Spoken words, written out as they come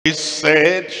He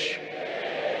said,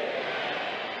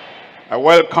 I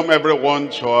welcome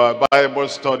everyone to our Bible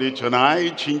study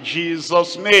tonight in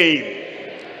Jesus' name.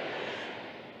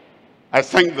 I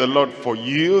thank the Lord for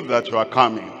you that you are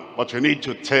coming, but you need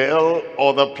to tell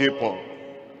other people.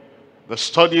 The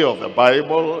study of the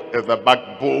Bible is the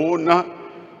backbone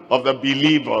of the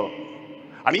believer,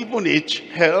 and even it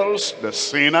helps the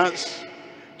sinners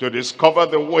to discover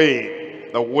the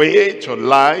way to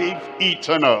life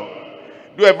eternal.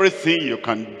 Do everything you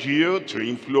can do to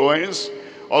influence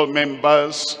all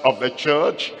members of the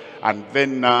church and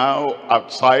then now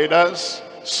outsiders,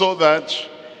 so that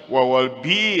we will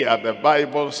be at the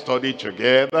Bible study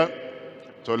together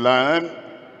to learn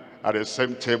at the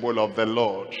same table of the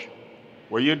Lord.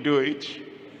 Will you do it?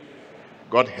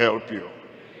 God help you.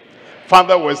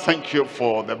 Father, we thank you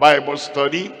for the Bible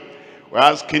study. We're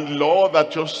asking, Lord,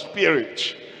 that your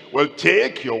Spirit will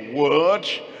take your word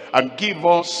and give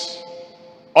us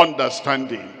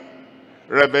understanding,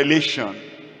 revelation,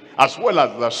 as well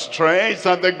as the strength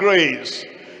and the grace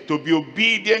to be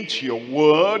obedient to your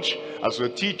word as you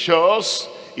teach us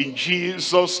in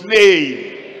Jesus'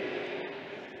 name.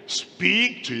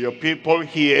 Speak to your people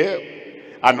here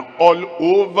and all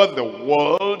over the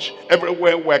world,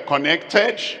 everywhere we're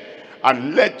connected,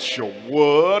 and let your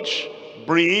word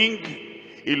bring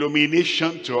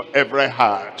illumination to every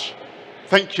heart.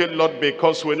 Thank you, Lord,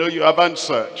 because we know you have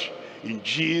answered. In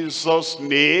Jesus'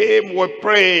 name we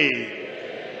pray.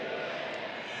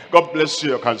 God bless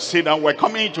you. You can sit down. We're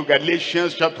coming to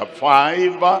Galatians chapter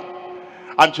 5.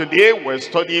 And today we're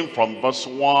studying from verse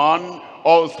 1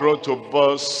 all through to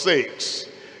verse 6.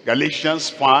 Galatians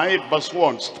 5 verse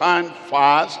 1. Stand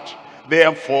fast,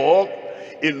 therefore,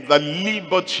 in the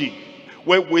liberty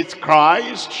wherewith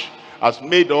Christ has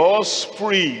made us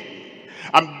free,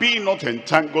 and be not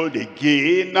entangled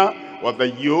again with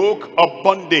the yoke of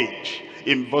bondage.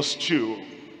 In verse 2,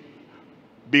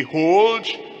 behold,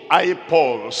 I,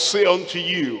 Paul, say unto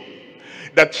you,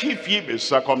 that if ye be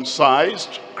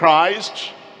circumcised,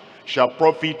 Christ shall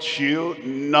profit you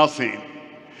nothing.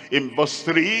 In verse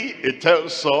 3, it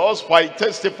tells us, for I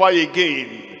testify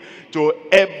again to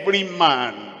every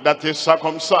man that is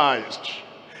circumcised,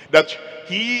 that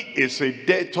he is a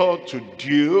debtor to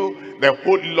do the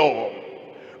whole law.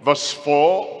 Verse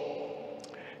 4,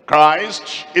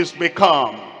 Christ is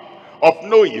become of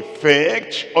no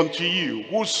effect unto you,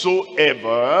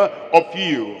 whosoever of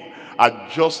you are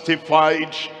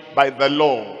justified by the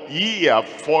law. Ye are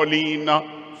fallen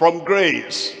from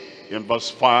grace. In verse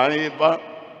 5,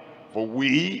 for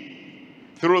we,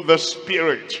 through the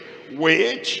Spirit,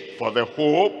 wait for the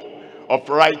hope of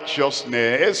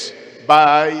righteousness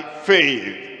by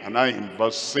faith. And now in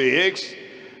verse 6,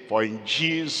 for in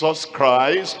Jesus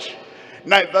Christ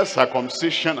neither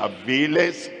circumcision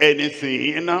availeth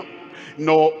anything,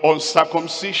 nor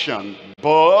uncircumcision,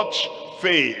 but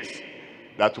faith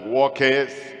that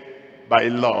worketh by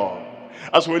love.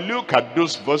 As we look at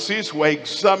those verses, we're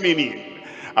examining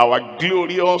our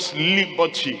glorious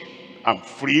liberty and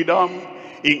freedom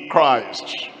in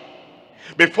Christ.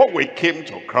 Before we came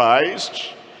to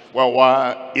Christ, we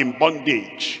were in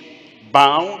bondage,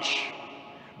 bound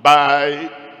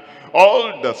by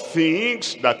all the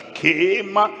things that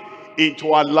came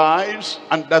into our lives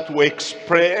and that were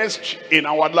expressed in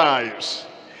our lives.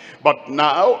 But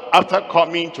now, after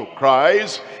coming to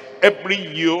Christ, every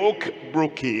yoke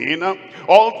broken,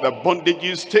 all the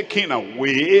bondages taken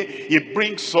away, it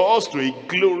brings us to a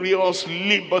glorious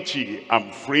liberty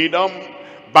and freedom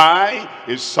by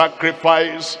his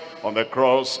sacrifice on the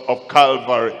cross of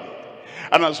Calvary.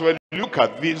 And as we look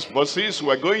at these verses,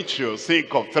 we're going to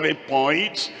think of 3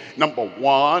 points. Number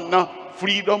 1,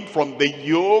 freedom from the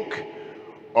yoke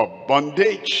of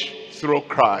bondage through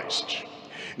Christ.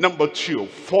 Number 2,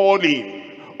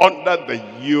 falling under the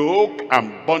yoke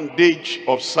and bondage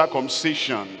of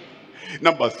circumcision.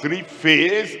 Number 3,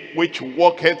 faith which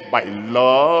worketh by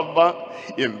love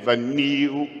in the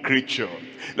new creature.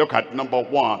 Look at number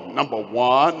 1. Number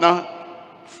 1,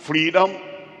 freedom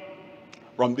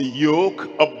from the yoke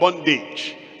of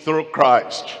bondage through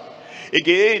Christ.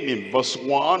 Again, in verse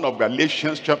 1 of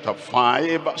Galatians chapter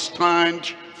 5,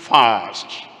 stand fast,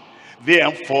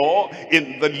 therefore,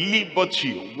 in the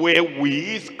liberty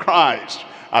wherewith Christ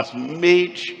has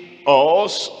made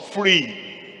us free.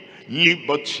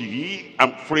 Liberty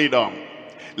and freedom,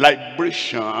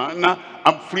 liberation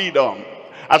and freedom.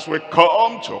 As we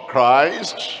come to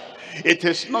Christ, it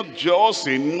is not just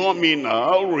a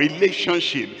nominal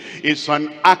relationship. It's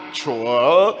an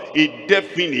actual, a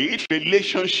definite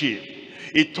relationship.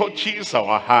 It touches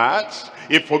our hearts.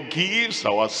 It forgives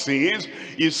our sins.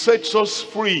 It sets us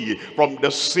free from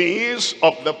the sins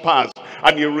of the past.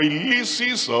 and he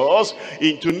releases us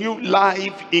into new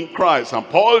life in Christ. And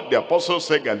Paul the apostle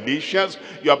said, Galatians,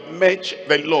 you have met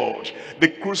the Lord, the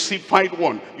crucified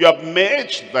one. You have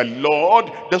met the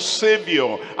Lord, the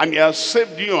Savior, and he has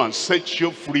saved you and set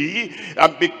you free.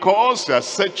 And because he has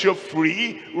set you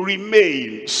free,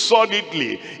 remain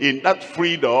solidly in that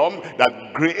freedom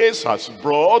that grace has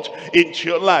brought into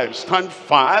your life. Stand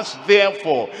fast,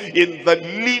 therefore, in the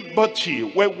liberty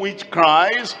wherewith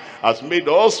Christ has made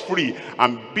us free,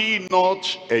 and be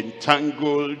not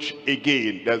entangled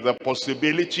again. There's a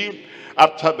possibility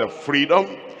after the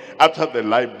freedom, after the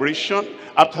liberation,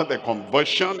 after the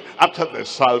conversion, after the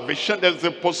salvation, there's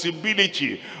a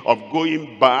possibility of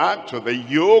going back to the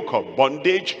yoke of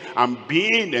bondage and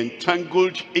being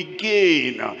entangled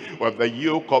again with the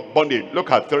yoke of bondage.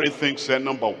 Look at three things there.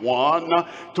 Number one,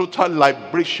 total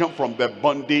liberation from the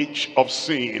bondage of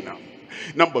sin.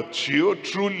 Number two,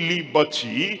 true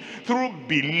liberty through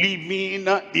believing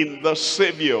in the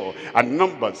Savior. And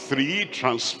number three,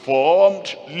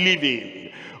 transformed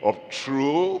living of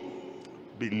true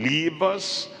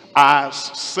believers as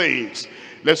saints.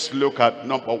 Let's look at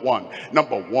number one.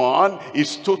 Number one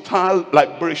is total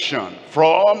liberation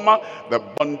from the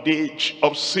bondage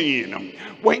of sin.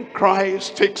 When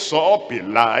Christ takes up a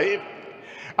life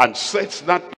and sets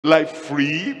that life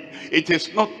free, it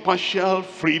is not partial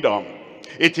freedom.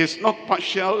 It is not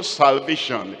partial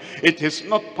salvation. It is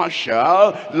not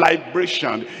partial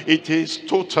liberation. It is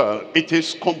total. It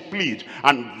is complete.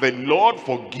 And the Lord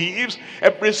forgives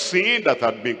every sin that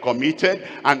had been committed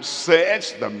and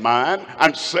sets the man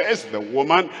and sets the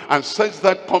woman and sets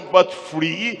that convert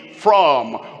free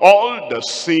from all the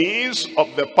sins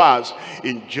of the past.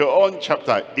 In John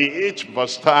chapter 8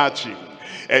 verse 30.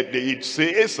 It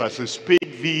says, as he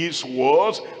spake these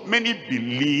words, many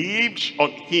believed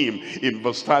on him. In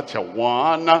verse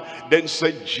 31, then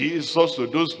said Jesus to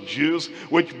those Jews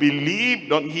which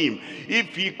believed on him,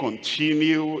 if ye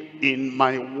continue in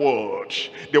my word,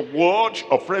 the word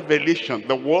of revelation,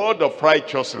 the word of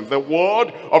righteousness, the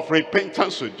word of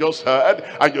repentance you just heard,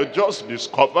 and you just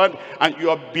discovered, and you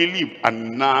have believed,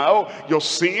 and now your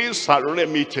sins are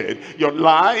remitted, your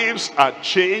lives are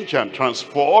changed and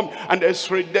transformed, and there's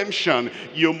redemption.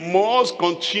 You must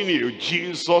continue.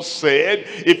 Jesus said,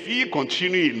 if ye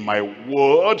continue in my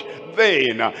word,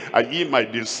 then are ye my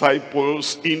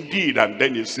disciples indeed. And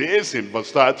then he says in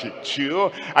verse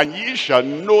 32, and ye shall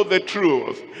know the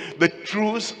truth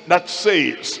that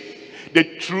saves, the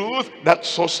truth that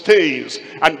sustains,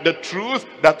 and the truth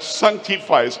that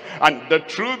sanctifies, and the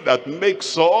truth that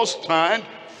makes us stand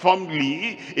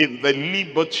firmly in the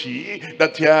liberty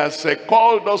that he has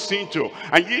called us into.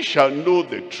 And ye shall know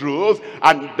the truth,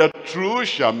 and the truth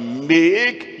shall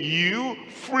make you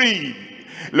free.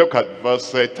 Look at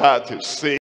verse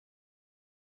 36.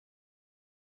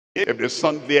 If the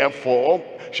Son therefore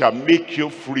shall make you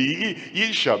free,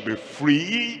 ye shall be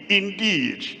free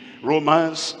indeed.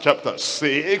 Romans chapter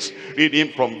 6,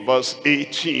 reading from verse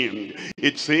 18.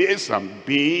 It says, and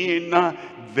being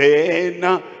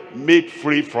then made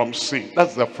free from sin.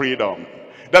 That's the freedom.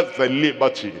 That's the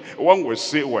liberty. When we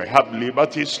say we have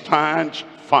liberty, stand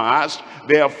fast,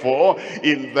 therefore,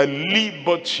 in the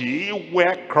liberty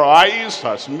where Christ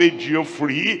has made you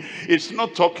free. It's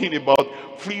not talking about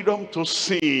freedom to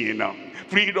sin,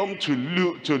 freedom to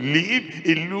live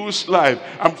a loose life,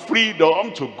 and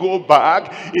freedom to go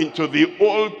back into the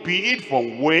old pit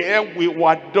from where we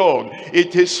were dug.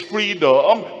 It is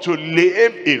freedom to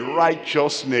live in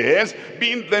righteousness,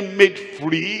 being then made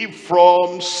free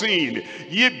from sin.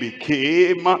 Ye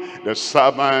became the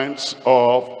servants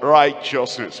of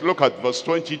righteousness. Look at verse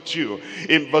 22.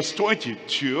 In verse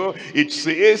 22, it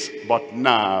says, but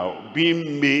now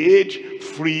being made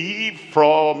free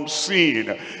from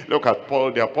sin. Look at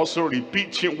Paul the apostle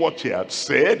repeating what he had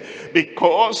said,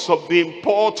 because of the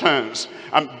importance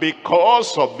and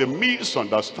because of the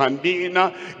misunderstanding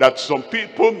that some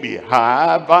people may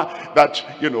have, that,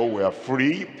 you know, we're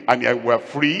free, and we're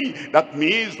free. That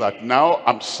means that now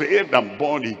I'm saved, I'm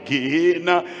born again,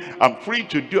 I'm free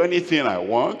to do anything I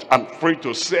want, I'm free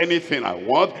to say anything I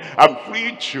want, I'm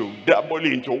free to dabble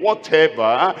into whatever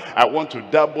I want to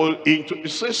dabble into. It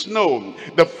says no.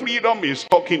 The freedom he's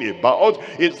talking about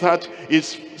is that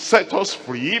it's set us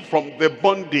free from the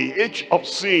bondage of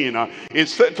sin. It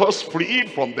set us free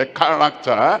from the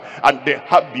character and the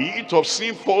habit of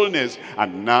sinfulness.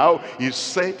 And now he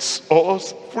sets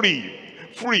us free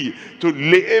free to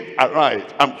live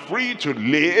aright. I'm free to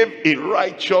live in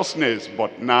righteousness.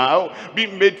 But now,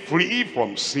 being made free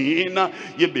from sin,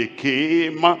 ye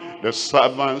became the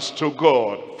servants to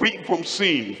God. Free from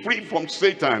sin, free from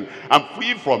Satan, and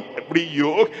free from every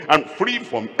yoke, and free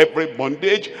from every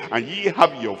bondage. And ye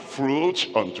have your fruit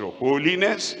unto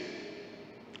holiness.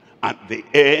 At the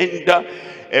end,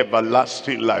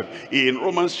 everlasting life. In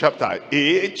Romans chapter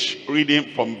 8,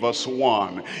 reading from verse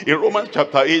 1. In Romans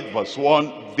chapter 8, verse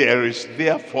 1, there is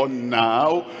therefore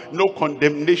now no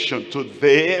condemnation to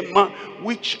them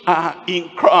which are in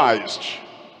Christ.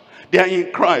 They are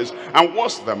in Christ. And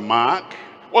what's the mark?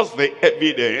 What's the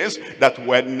evidence that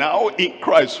we're now in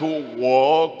Christ, who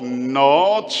walk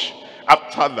not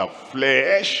after the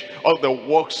flesh, or the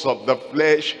works of the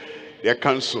flesh? They're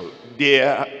cancelled.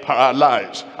 They're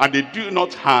paralyzed, and they do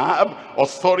not have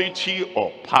authority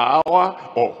or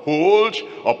power or hold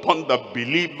upon the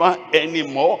believer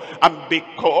anymore. And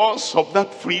because of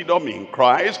that freedom in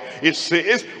Christ, it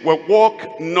says we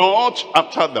walk not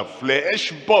after the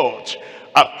flesh, but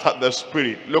after the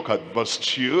Spirit. Look at verse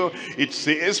 2. It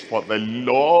says, for the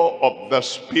law of the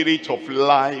Spirit of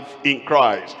life in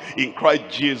Christ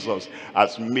Jesus,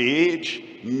 has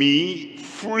made me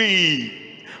free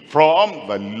from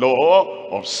the law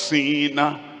of sin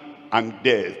and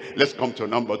death. Let's come to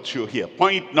number 2 here.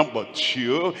 Point number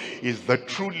 2 is the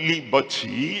true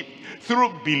liberty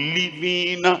through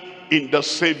believing in the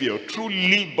Savior. True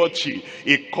liberty.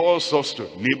 It calls us to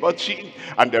liberty,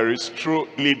 and there is true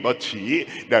liberty.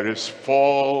 There is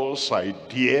false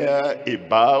idea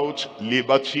about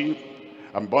liberty.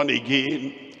 I'm born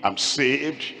again, I'm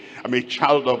saved, I'm a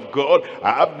child of God.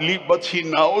 I have liberty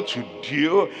now to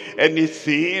do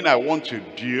anything I want to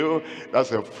do.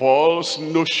 That's a false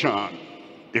notion,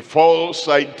 a false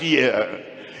idea,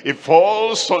 a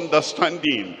false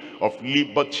understanding of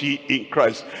liberty in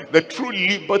Christ. The true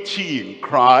liberty in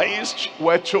Christ,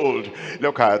 we're told.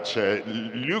 Look at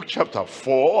Luke chapter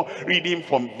 4, reading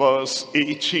from verse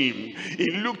 18.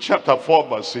 In Luke chapter 4,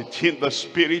 verse 18, the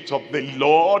Spirit of the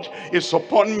Lord is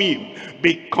upon me,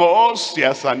 because he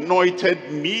has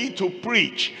anointed me to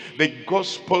preach the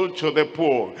gospel to the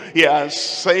poor. He has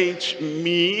sent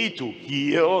me to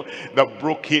heal the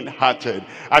brokenhearted,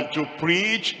 and to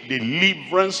preach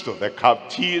deliverance to the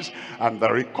captives, and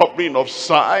the recovering of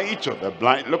sight to the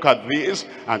blind. Look at this.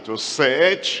 And to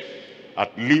set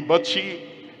at liberty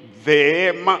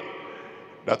them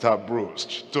that are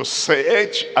bruised. To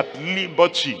set at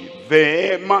liberty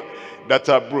them that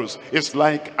are bruised. It's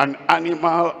like an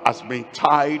animal has been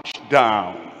tied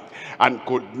down and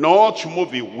could not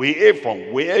move away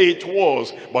from where it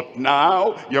was, but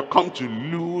now you come to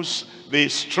loose the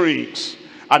strings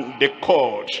and the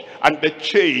cord and the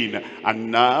chain,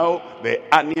 and now the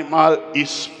animal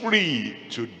is free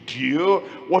to do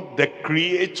what the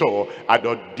Creator had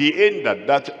ordained that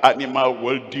that animal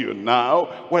will do.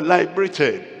 Now we're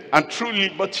liberated. And true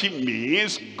liberty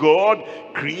means God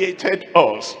created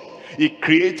us. He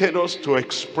created us to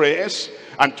express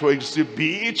and to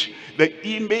exhibit the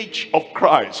image of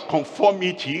Christ,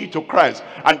 conformity to Christ,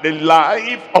 and the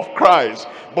life of Christ.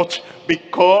 But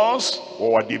because we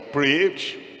were depraved,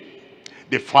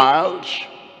 defiled,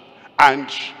 and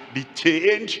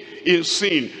detained in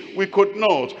sin, we could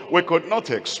not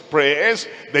express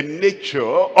the nature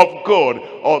of God,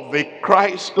 or the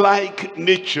Christ-like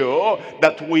nature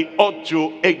that we ought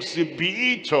to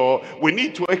exhibit, or we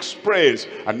need to express.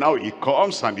 And now he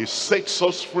comes and he sets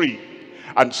us free.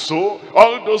 And so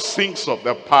all those things of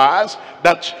the past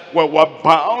that we were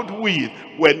bound with,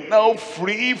 we're now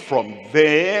free from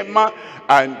them,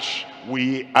 and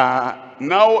we are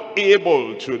now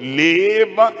able to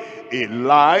live a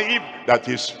life that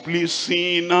is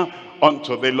pleasing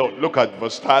unto the Lord. Look at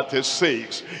verse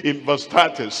 36. In verse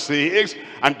 36,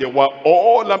 and they were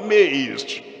all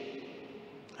amazed,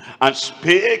 and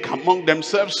spake among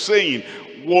themselves, saying,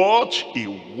 what a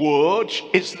word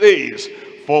is this?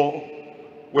 For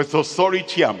with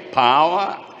authority and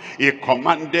power he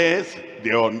commandeth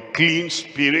the unclean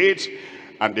spirits,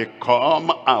 and they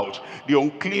come out. The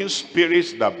unclean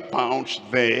spirits that bound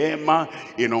them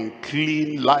in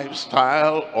unclean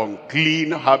lifestyle,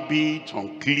 unclean habit,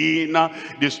 unclean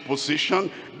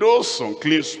disposition, those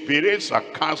unclean spirits are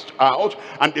cast out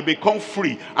and they become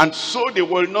free. And so they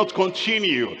will not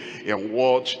continue in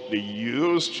what they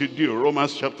used to do.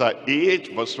 Romans chapter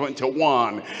 8 verse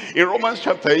 21. In Romans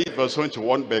chapter 8 verse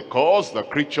 21, because the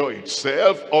creature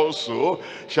itself also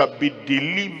shall be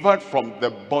delivered from the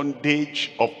bondage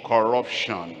bondage of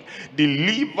corruption.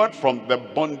 Delivered from the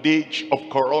bondage of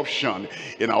corruption.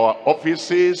 In our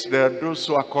offices, there are those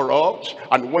who are corrupt,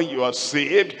 and when you are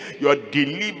saved, you are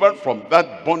delivered from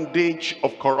that bondage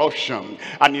of corruption.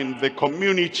 And in the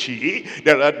community,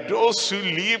 there are those who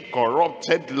live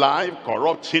corrupted life,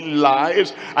 corrupting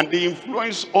lives, and they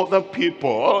influence other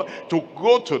people to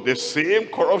go to the same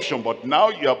corruption. But now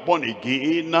you are born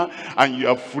again, and you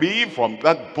are free from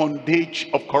that bondage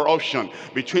of corruption.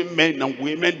 Between men and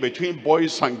women, between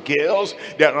boys and girls,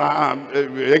 there are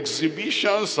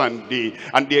exhibitions and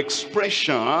the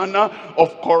expression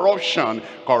of corruption.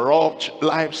 Corrupt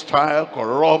lifestyle,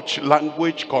 corrupt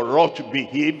language, corrupt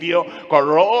behavior,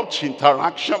 corrupt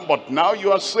interaction. But now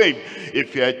you are saved.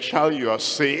 If you're a child, you are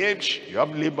saved. You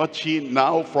have liberty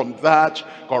now from that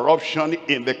corruption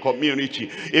in the community.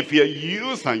 If you're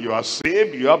youth and you are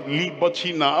saved, you have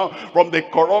liberty now from the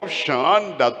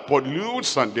corruption that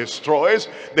pollutes and destroys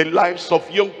the lives of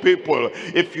young people.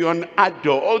 If you're an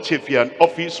adult, if you're an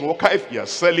office worker, if you're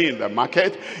selling in the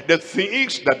market, the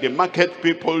things that the market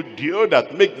people do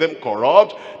that make them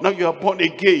corrupt, now you are born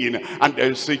again, and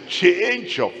there's a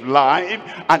change of life,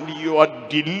 and you are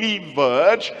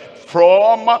delivered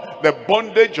from the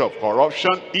bondage of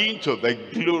corruption into the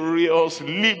glorious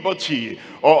liberty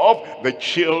of the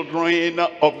children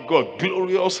of God.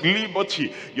 Glorious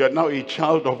liberty. You are now a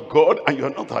child of God, and you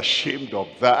are not ashamed of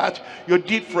that. You're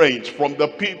different from the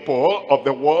people of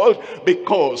the world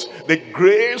because the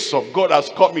grace of God has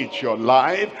come into your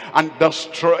life, and the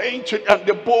strength and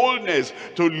the boldness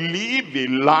to live a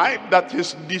life that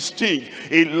is distinct,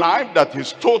 a life that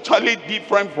is totally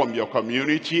different from your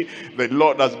community. The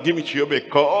Lord has given to you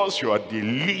because you are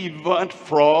delivered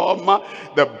from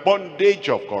the bondage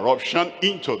of corruption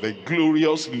into the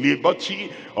glorious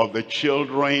liberty of the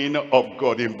children of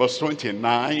God. In verse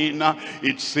 29,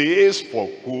 it says, for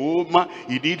whom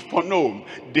he did foreknow,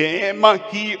 them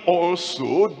he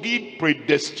also did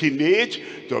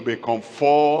predestinate to be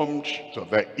conformed to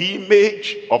the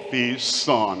image of his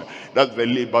Son. That's the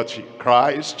liberty.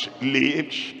 Christ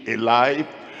lived a life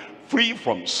free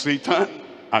from Satan,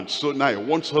 and so now he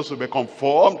wants us to be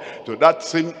conformed to that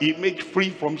same image, free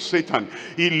from Satan.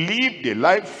 He lived a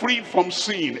life free from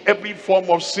sin, every form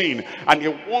of sin. And he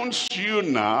wants you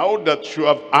now that you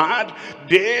have had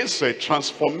this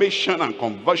transformation and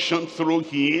conversion through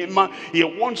him. He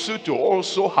wants you to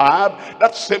also have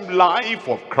that same life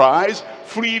of Christ,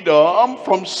 freedom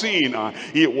from sin.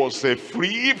 He was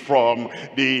free from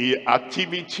the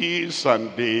activities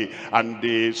and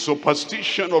the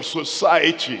superstition of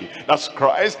society. That's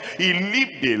Christ. He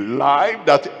lived a life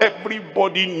that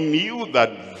everybody knew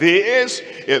that this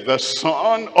is the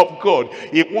Son of God.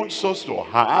 He wants us to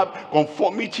have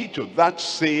conformity to that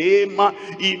same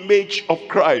image of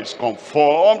Christ,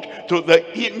 conformed to the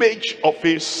image of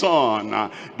his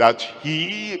Son, that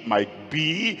he might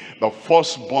be the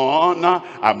firstborn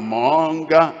among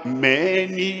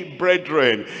many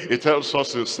brethren. It tells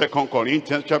us in 2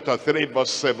 Corinthians chapter 3 verse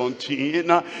 17,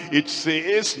 it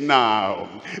says, now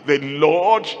the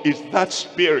Lord is that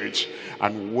Spirit,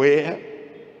 and where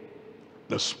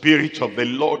the Spirit of the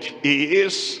Lord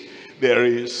is, there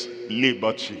is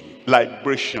liberty,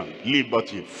 liberation,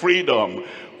 liberty, freedom,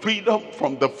 freedom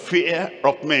from the fear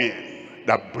of men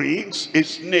that brings a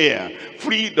snare,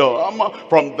 freedom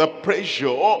from the pressure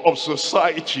of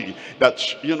society that,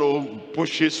 you know,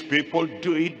 pushes people,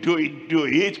 do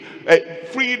it,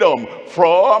 freedom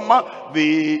from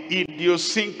the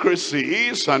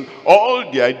idiosyncrasies and all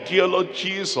the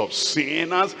ideologies of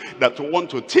sinners that want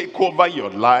to take over your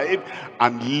life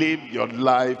and live your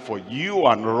life for you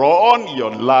and run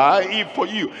your life for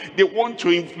you. They want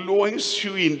to influence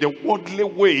you in the worldly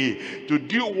way, to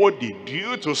do what they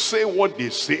do, to say what they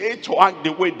say, to act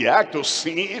the way they act, to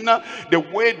sin the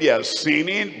way they are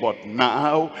sinning. But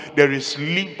now there is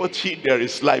liberty, there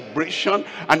is liberation,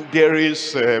 and there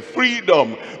is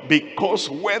freedom, because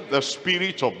where the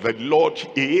Spirit of the Lord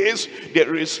is,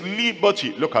 there is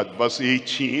liberty. Look at verse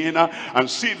 18 and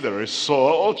see the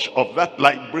result of that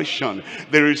liberation,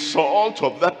 the result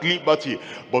of that liberty.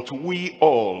 But we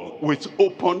all, with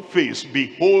open face,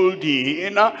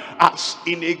 beholding as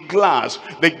in a glass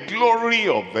the glory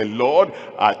of the Lord,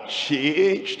 are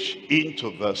changed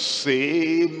into the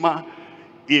same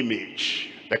image,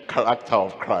 the character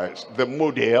of Christ, the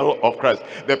model of Christ,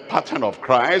 the pattern of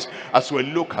Christ, as we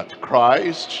look at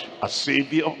Christ as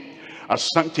Savior, as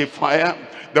Sanctifier,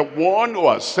 the one who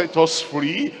has set us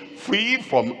free free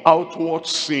from outward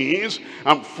sins,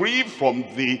 and free from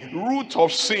the root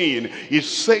of sin. He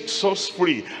sets us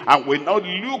free, and we now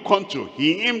look unto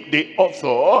him, the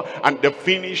author and the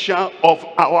finisher of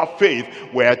our faith.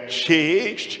 We are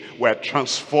changed, we are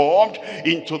transformed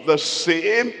into the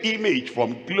same image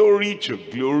from glory to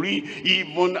glory,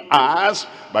 even as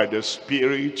by the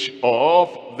Spirit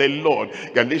of the Lord.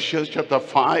 Galatians chapter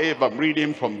 5, I'm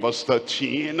reading from verse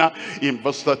 13. In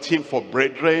verse 13, for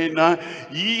brethren,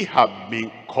 ye have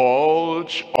been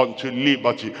called unto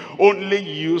liberty. Only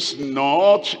use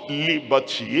not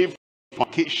liberty for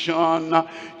occasion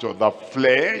to the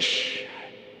flesh.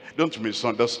 Don't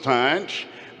misunderstand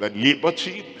the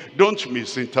liberty. Don't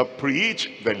misinterpret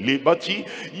the liberty.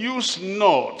 Use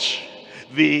not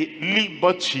the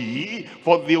liberty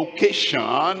for the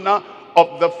occasion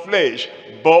of the flesh,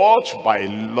 but by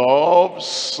love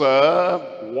serve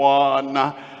one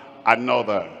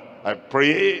another. I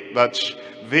pray that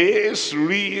this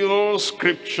real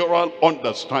scriptural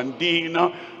understanding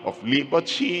of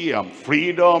liberty and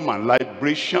freedom and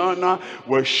liberation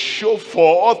will show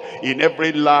forth in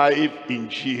every life in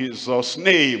Jesus'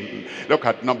 name. Look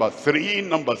at number three.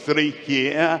 Number three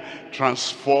here,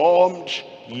 transformed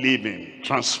living,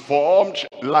 transformed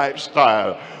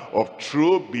lifestyle of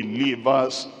true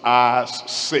believers as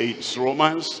saints.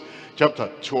 Romans chapter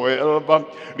 12,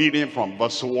 reading from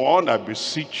verse 1. I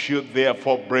beseech you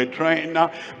therefore, brethren,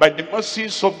 by the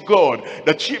mercies of God,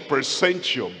 that ye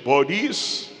present your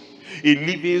bodies a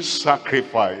living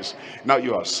sacrifice. Now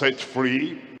you are set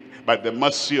free by the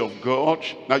mercy of God.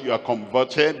 Now you are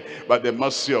converted by the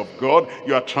mercy of God.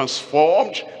 You are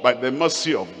transformed by the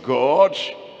mercy of God.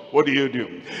 What do?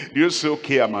 Do you say,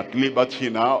 okay, I'm at liberty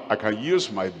now. I can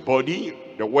use my body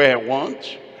the way I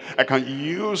want. I can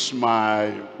use my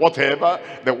whatever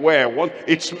the way I want.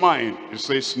 It's mine. He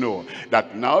says no.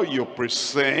 That now you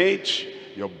present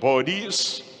your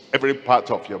bodies, every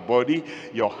part of your body,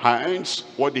 your hands,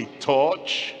 what they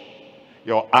touch,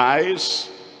 your eyes,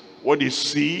 what they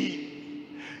see,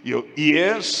 your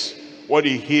ears, what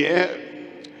they hear,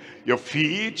 your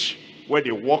feet, where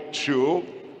they walk through,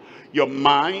 your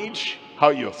mind,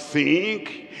 how you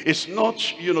think. It's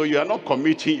not, you are not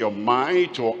committing your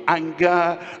mind to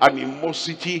anger,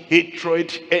 animosity,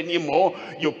 hatred anymore.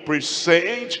 You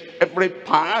present every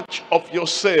part of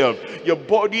yourself. Your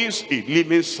body is a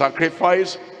living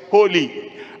sacrifice,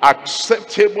 holy,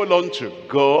 acceptable unto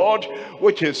God,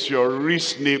 which is your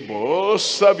reasonable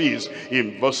service.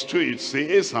 In verse 2 it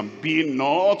says, and be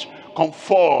not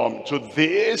conformed to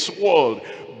this world,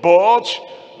 but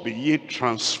be ye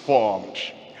transformed.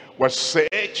 We're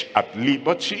set at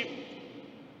liberty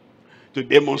to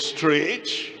demonstrate,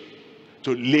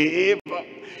 to live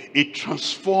a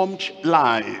transformed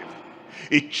life,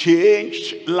 a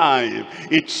changed life.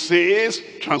 It says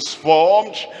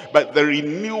transformed by the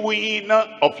renewing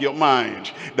of your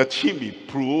mind, that he may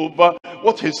prove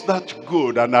what is that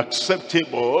good and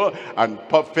acceptable and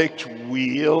perfect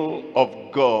will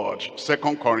of God. 2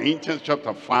 Corinthians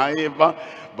chapter 5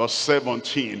 verse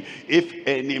 17. If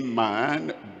any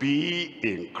man be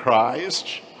in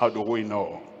Christ, how do we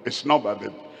know? It's not by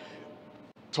the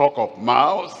talk of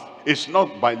mouth. It's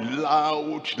not by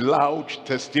loud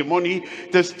testimony,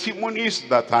 testimonies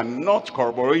that are not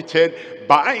corroborated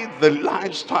by the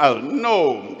lifestyle.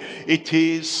 No, it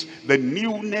is the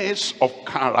newness of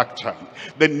character,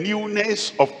 the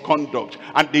newness of conduct,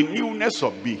 and the newness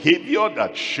of behavior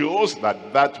that shows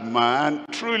that that man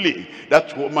truly,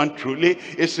 that woman truly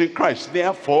is in Christ.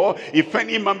 Therefore, if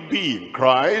any man be in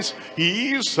Christ,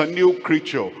 he is a new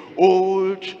creature.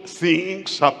 Old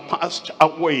things are passed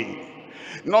away.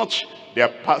 Not they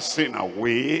are passing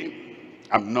away.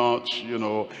 I'm not,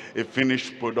 a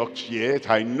finished product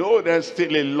yet. I know there's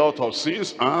still a lot of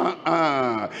sins.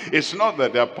 It's not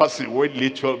that they're passing away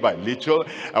little by little.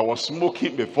 I was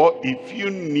smoking before. If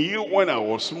you knew when I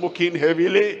was smoking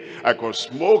heavily, I could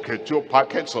smoke 2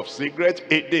 packets of cigarettes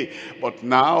a day. But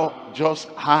now, just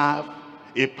have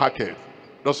a packet.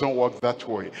 Doesn't work that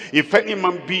way. If any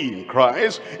man be in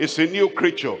Christ, it's a new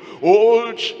creature.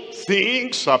 Old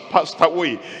things are passed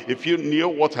away. If you knew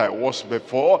what I was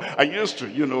before, I used to,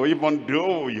 even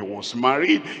though he was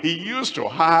married, he used to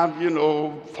have,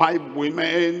 5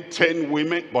 women, 10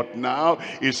 women, but now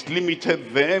he's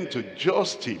limited them to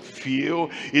just a few.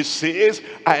 He says,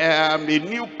 I am a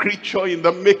new creature in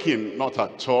the making. Not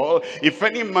at all. If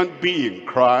any man be in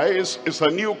Christ, it's a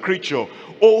new creature.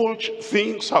 Old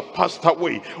things are passed away.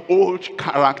 away. Old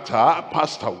character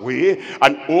passed away.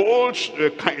 An old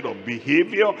kind of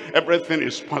behavior, everything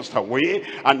is passed away.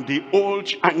 And the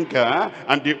old anger,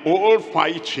 and the old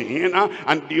fighting,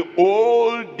 and the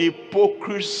old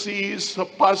hypocrisies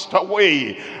passed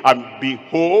away. And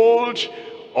behold,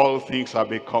 all things have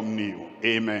become new.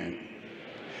 Amen.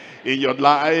 In your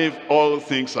life, all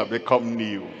things have become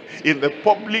new. In the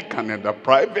public and in the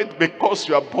private, because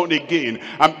you are born again,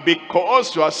 and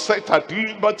because you are set at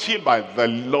liberty by the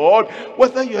Lord,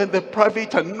 whether you're in the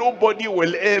private and nobody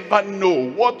will ever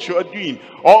know what you're doing,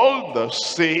 all the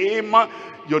same,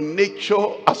 your nature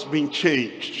has been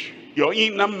changed. Your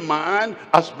inner man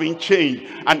has been changed,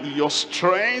 and your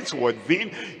strength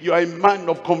within, you are a man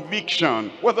of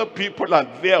conviction. Whether people are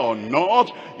there or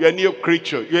not, you're a new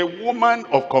creature. You're a woman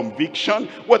of conviction.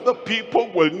 Whether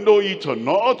people will know it or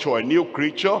not, you're a new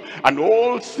creature. And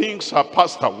all things have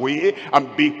passed away, and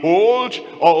behold,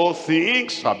 all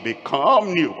things have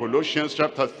become new. Colossians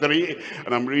chapter 3,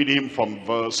 and I'm reading from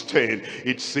verse 10.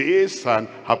 It says, and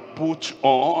have put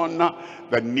on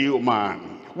the new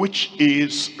man, which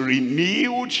is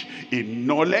renewed in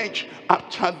knowledge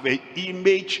after the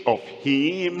image of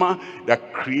him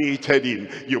that created him.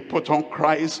 You put on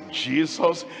Christ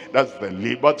Jesus. That's the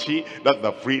liberty, that's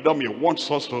the freedom. He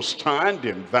wants us to stand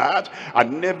in that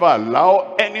and never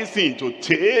allow anything to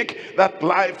take that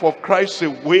life of Christ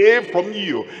away from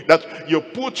you. That you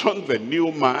put on the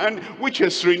new man, which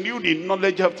is renewed in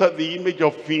knowledge after the image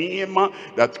of him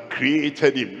that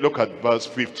created him. Look at verse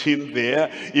 15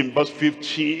 there. In verse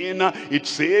 15, it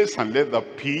says, and let the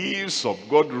peace of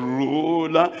God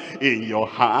rule in your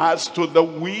hearts, to the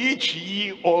which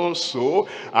ye also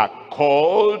are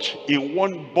called in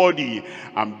one body,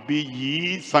 and be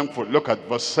ye thankful. Look at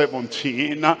verse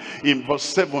 17. In verse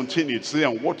 17 it says,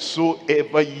 and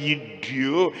whatsoever ye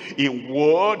do in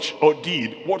word or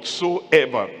deed,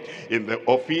 whatsoever in the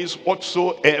office,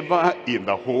 whatsoever in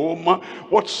the home,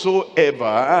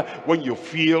 whatsoever when you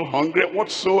feel hungry,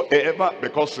 whatsoever,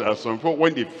 because there are some people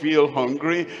when they feel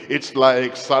hungry, it's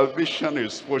like salvation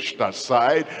is pushed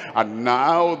aside, and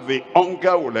now the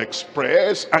hunger will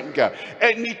express anger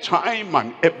anytime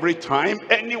and every time,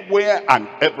 anywhere and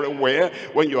everywhere.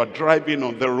 When you are driving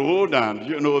on the road and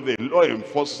you know the law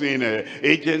enforcing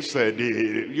agents,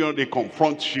 they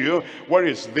confront you. Where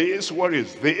is this? Where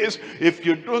is this? If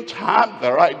you don't have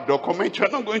the right document, you're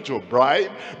not going to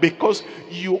bribe, because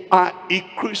you are a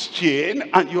Christian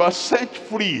and you are set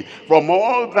free from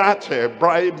all that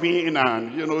bribing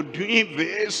and doing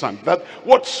this and that.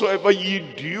 Whatsoever ye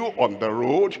do on the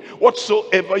road,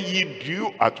 whatsoever ye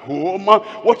do at home,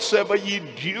 whatsoever ye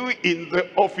do in the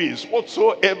office,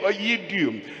 whatsoever ye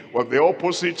do with the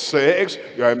opposite sex,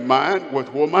 you're a man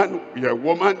with woman, you're a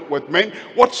woman with men,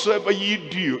 whatsoever ye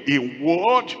do in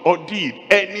word or deed,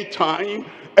 anytime,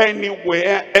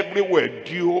 anywhere, everywhere,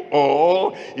 do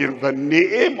all in the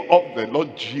name of the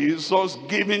Lord Jesus,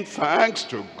 giving thanks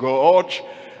to God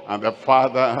and the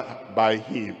Father by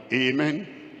him. Amen.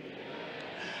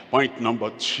 Point number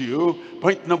two,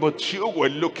 we're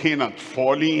looking at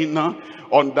falling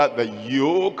under the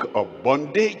yoke of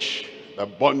bondage, the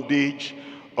bondage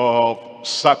of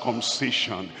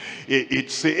circumcision.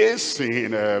 It says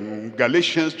in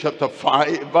Galatians chapter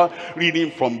 5,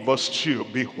 reading from verse 2,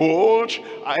 behold,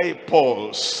 I,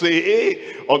 Paul,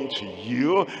 say unto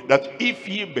you that if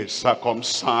ye be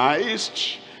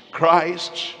circumcised,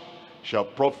 Christ shall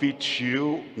profit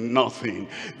you nothing.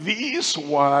 These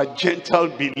were Gentile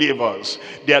believers.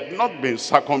 They had not been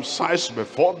circumcised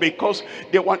before because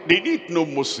they didn't know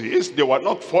Moses. They were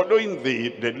not following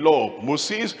the law of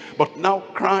Moses. But now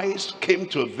Christ came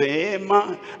to them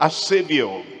as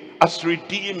Savior, as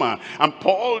Redeemer. And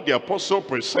Paul the apostle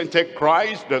presented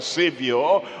Christ the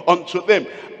Savior unto them.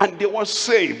 And they were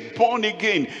saved, born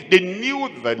again. They knew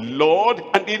the Lord,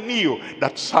 and they knew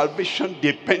that salvation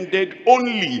depended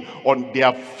only on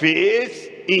their faith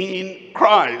in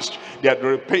Christ. They had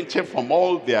repented from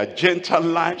all their Gentile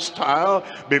lifestyle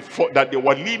before that they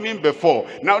were living before.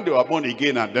 Now they were born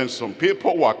again, and then some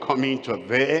people were coming to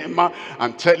them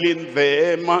and telling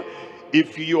them,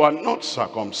 if you are not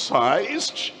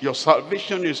circumcised, your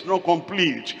salvation is not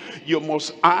complete. You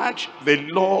must add the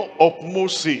law of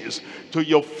Moses to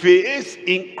your faith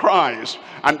in Christ.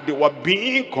 And they were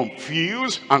being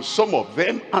confused, and some of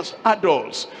them as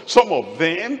adults, some of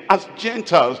them as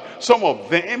Gentiles, some of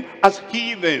them as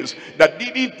heathens that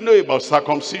didn't know about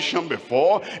circumcision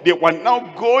before. They were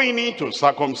now going into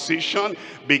circumcision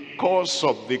because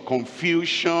of the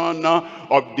confusion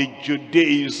of the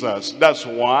Judaizers. That's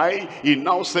why he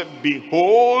now said,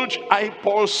 behold, I,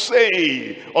 Paul,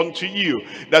 say unto you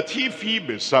that if ye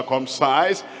be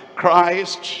circumcised,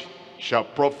 Christ shall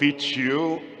profit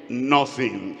you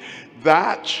nothing.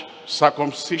 That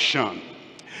circumcision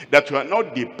that you are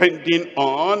not depending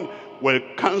on will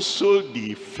cancel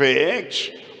the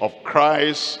effect of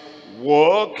Christ's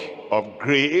work of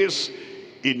grace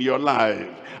in your life.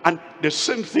 And the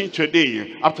same thing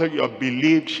today, after you have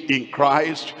believed in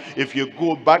Christ, if you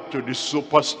go back to the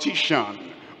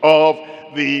superstition of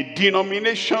the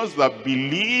denominations that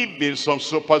believe in some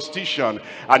superstition,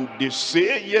 and they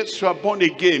say, yes, you are born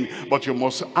again, but you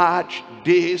must add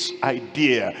this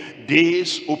idea,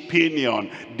 this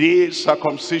opinion, this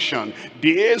circumcision,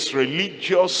 this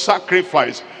religious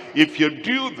sacrifice. If you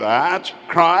do that,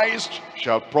 Christ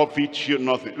shall profit you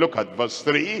nothing. Look at verse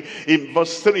 3. In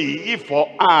verse 3, for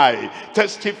I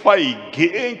testify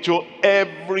again to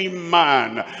every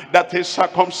man that is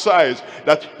circumcised,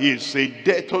 that he is a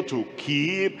debtor to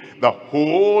keep the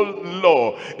whole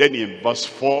law. Then in verse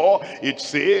 4, it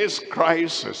says,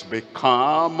 Christ has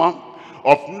become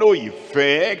of no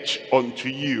effect unto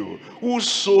you.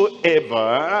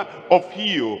 Whosoever of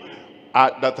you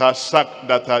that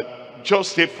are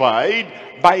justified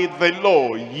by the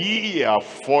law, ye are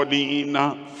falling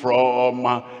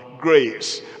from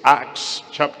grace. Acts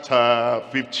chapter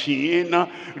 15,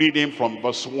 reading from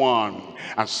verse 1.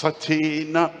 And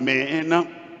certain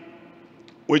men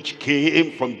which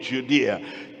came from Judea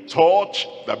taught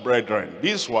the brethren,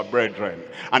 these were brethren,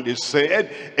 and they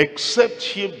said,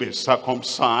 except ye be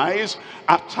circumcised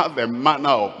after the manner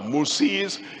of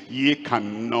Moses, ye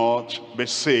cannot be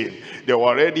saved. They were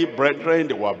already brethren,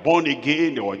 they were born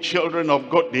again, they were children of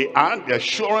God. They had the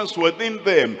assurance within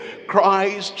them,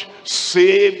 Christ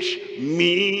saved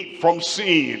me from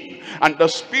sin. And the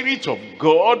Spirit of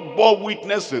God bore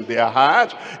witness in their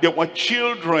heart. They were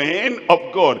children of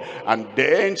God. And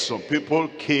then some people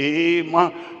came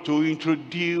to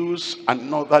introduce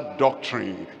another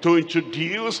doctrine, to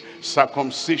introduce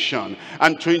circumcision,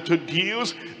 and to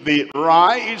introduce the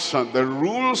rights and the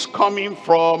rules coming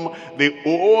from the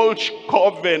old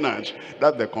covenant.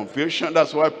 That's the confusion.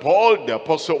 That's why Paul the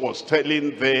apostle was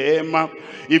telling them,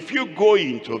 if you go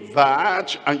into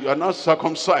that and you are not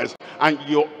circumcised, and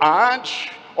you add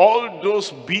all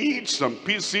those bits and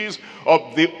pieces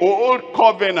of the old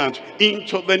covenant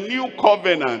into the new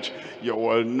covenant, you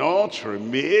will not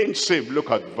remain saved.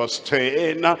 Look at verse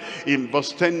 10. In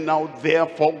verse 10, now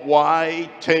therefore why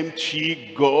tempt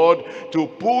ye God to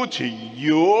put a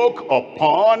yoke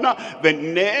upon the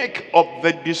neck of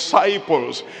the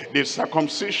disciples? The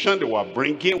circumcision they were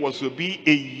bringing was to be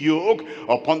a yoke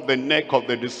upon the neck of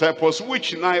the disciples,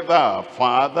 which neither our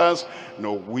fathers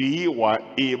nor we were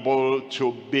able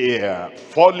to bear,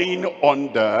 falling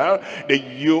under the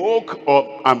yoke of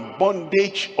and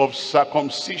bondage of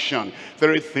circumcision.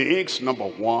 Three things. Number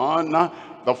one,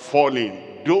 the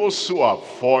falling. Those who are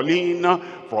falling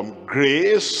from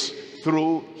grace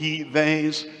through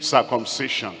heathens'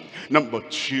 circumcision. Number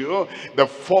two, the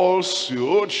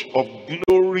falsehood of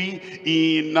glory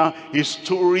in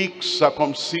historic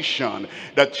circumcision.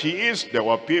 That is, there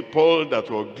were people that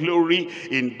were glory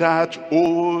in that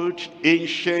old,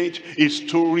 ancient,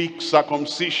 historic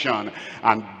circumcision.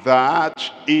 And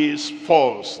that is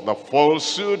false. The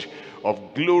falsehood of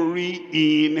glory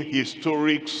in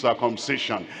historic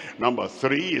circumcision. Number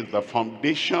three is the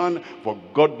foundation for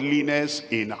godliness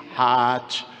in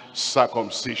heart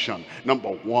circumcision. Number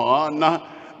one,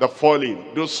 the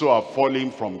falling. Those who are falling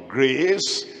from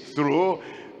grace through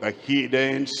the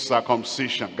hidden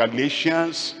circumcision.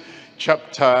 Galatians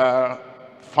chapter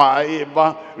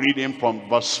 5, reading from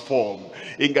verse 4.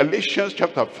 In Galatians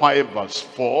chapter 5 verse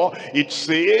 4, it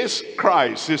says,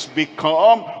 Christ is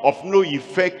become of no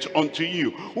effect unto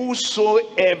you.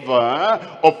 Whosoever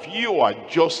of you are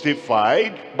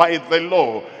justified by the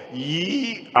law,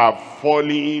 ye are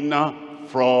fallen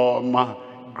from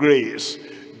grace.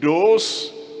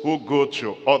 Those who go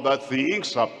to other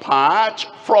things apart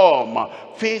from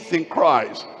faith in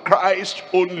Christ, Christ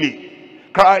only,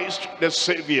 Christ the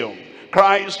Savior,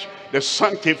 Christ the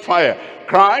Sanctifier,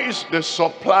 Christ the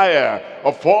supplier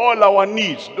of all our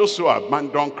needs. Those who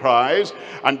abandon Christ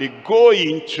and they go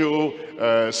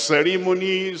into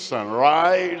ceremonies and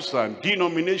rites and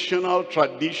denominational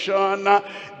tradition,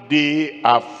 they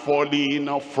are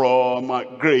falling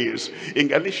from grace. In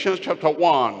Galatians chapter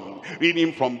 1,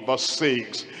 reading from verse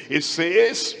 6, it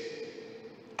says,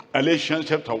 Galatians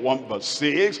chapter 1 verse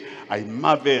 6, I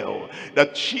marvel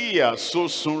that ye are so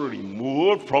soon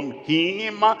removed from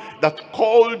him that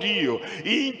called you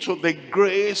into the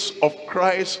grace of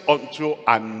Christ unto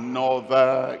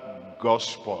another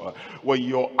gospel. When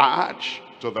you add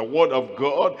to the word of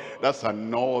God, that's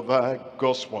another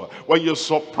gospel. When you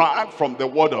subtract from the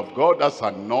word of God, that's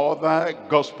another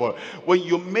gospel. When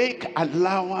you make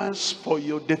allowance for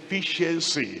your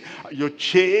deficiency, you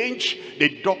change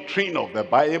the doctrine of the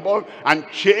Bible and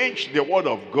change the word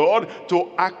of God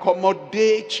to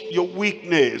accommodate your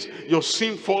weakness, your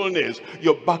sinfulness,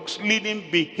 your backsliding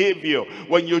behavior.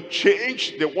 When you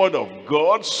change the word of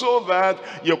God so that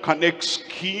you can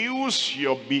excuse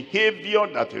your behavior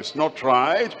that is not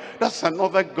right, that's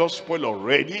another gospel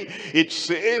already. It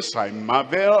says, I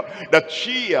marvel that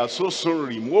ye are so soon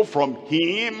removed from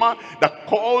him that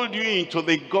called you into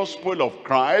the gospel of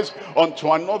Christ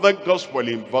unto another gospel.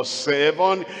 In verse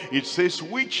 7 it says,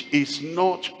 which is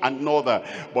not another,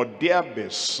 but there be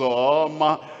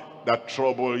some that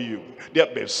trouble you. There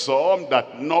be some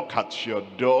that knock at your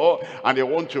door and they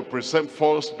want to present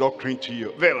false doctrine to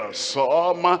you. There are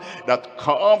some that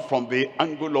come from the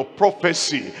angle of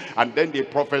prophecy, and then they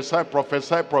prophesy,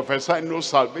 no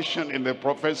salvation in the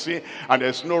prophecy, and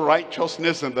there's no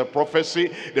righteousness in the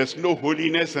prophecy, there's no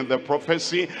holiness in the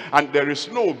prophecy, and there is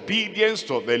no obedience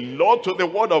to the Lord, to the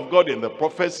word of God in the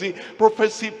prophecy,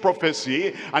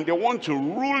 and they want to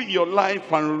rule your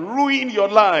life and ruin your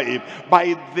life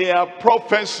by their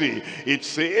prophecy. It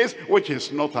says, which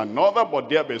is not another, but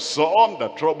there be some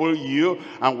that trouble you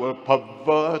and will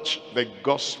pervert the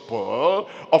gospel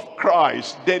of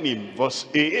Christ. Then in verse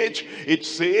 8 it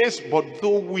says, but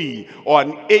though we or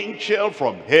an angel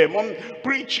from heaven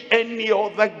preach any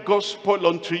other gospel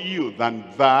unto you than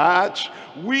that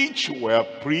which were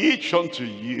preached unto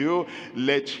you,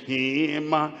 let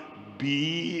him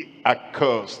be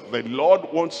accursed. The Lord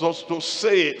wants us to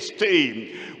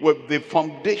stay with the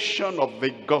foundation of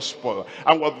the gospel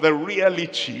and with the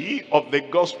reality of the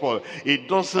gospel. He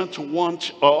doesn't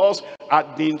want us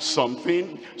adding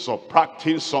something,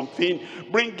 subtracting something,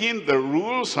 bringing the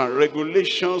rules and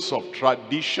regulations of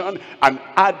tradition and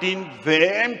adding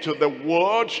them to the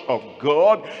word of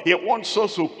God. He wants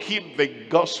us to keep the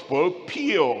gospel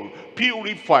pure,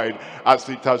 purified as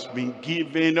it has been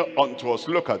given unto us.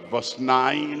 Look at verse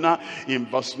 9. In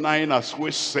verse 9, as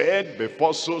we said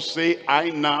before, so say I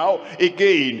now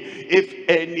again, if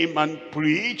any man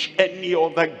preach any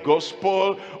other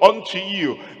gospel unto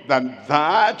you than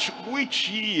that which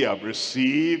ye have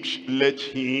received, let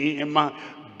him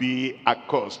be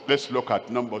accursed. Let's look at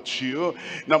number two.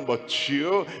 Number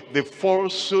two, the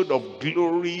falsehood of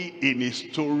glory in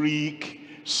historic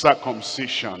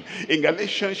circumcision. In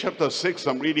Galatians chapter 6,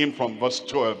 I'm reading from verse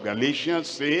 12. Galatians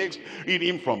 6,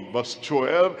 reading from verse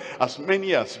 12. As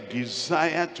many as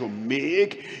desire to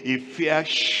make a fair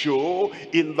show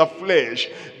in the flesh,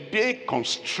 they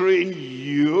constrain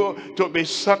you to be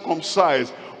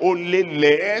circumcised, only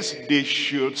lest they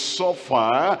should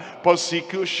suffer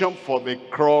persecution for the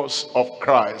cross of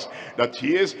Christ. That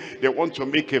is, they want to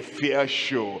make a fair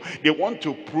show. They want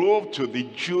to prove to the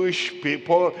Jewish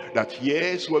people that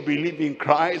yes, we believe in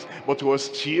Christ, but we're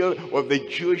still of the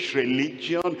Jewish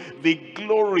religion, the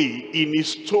glory in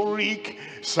historic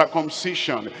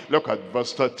circumcision. Look at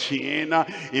verse 13.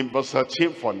 In verse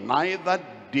 13, for neither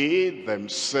they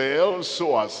themselves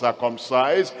so are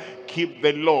circumcised keep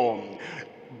the law,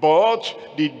 but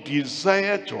they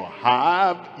desire to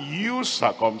have you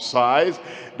circumcised,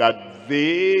 that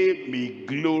they may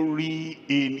glory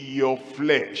in your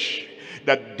flesh.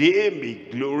 That they may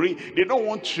glory. They don't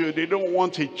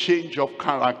want a change of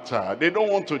character. They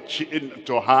don't want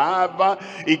to have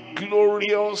a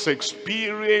glorious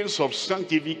experience of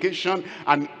sanctification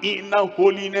and inner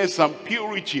holiness and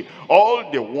purity.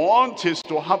 All they want is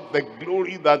to have the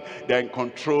glory that they're in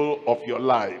control of your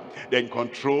life. They're in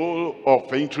control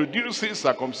of introducing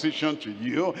circumcision to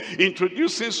you,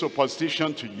 introducing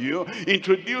superstition to you,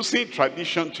 introducing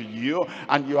tradition to you,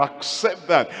 and you accept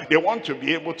that. They want to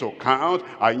be able to count,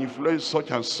 I influenced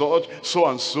such and such, so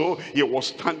and so. He was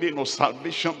standing on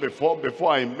salvation before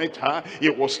I met her. He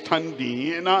was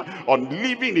standing on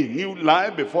living a new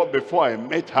life before I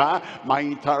met her. My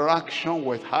interaction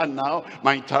with her now,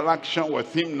 my interaction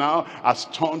with him now has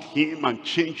turned him and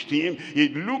changed him. He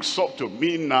looks up to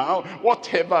me now.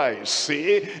 Whatever I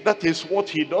say, that is what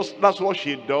he does. That's what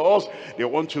she does. They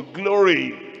want to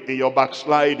glory in your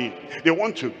backsliding. They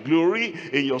want to glory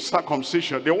in your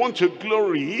circumcision. They want to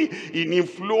glory in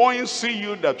influencing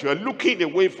you that you are looking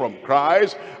away from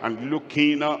Christ and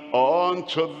looking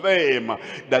unto them,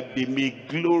 that they may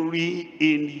glory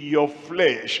in your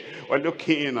flesh. We're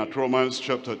looking at Romans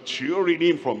chapter 2,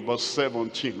 reading from verse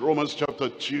 17. Romans chapter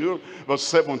 2, verse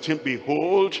 17.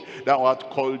 Behold, thou art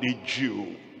called a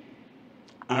Jew,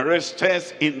 and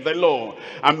resteth in the Lord,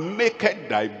 and maketh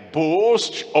thy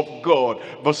boast of God.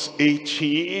 Verse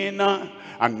 18,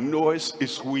 and knowest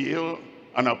his will,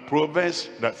 and approvest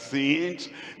the things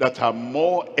that are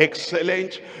more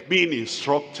excellent, being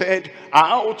instructed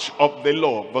out of the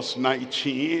law. Verse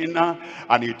 19,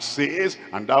 and it says,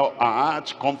 and thou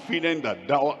art confident that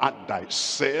thou art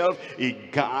thyself a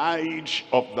guide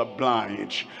of the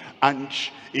blind, and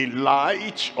a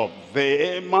light of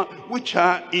them which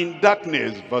are in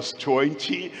darkness. Verse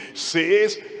 20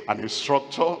 says, an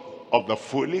instructor of the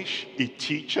foolish, a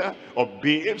teacher of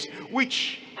babes,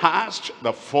 which hast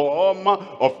the form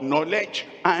of knowledge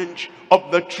and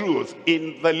of the truth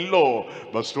in the law.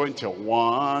 Verse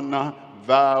 21,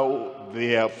 thou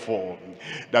therefore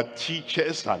that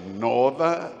teachest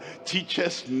another,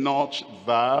 teachest not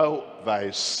thou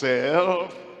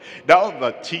thyself? Thou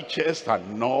that teachest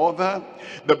another.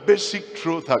 The basic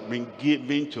truth has been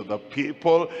given to the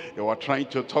people they were trying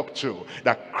to talk to,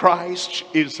 that Christ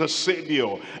is the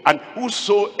Savior, and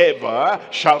whosoever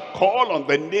shall call on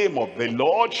the name of the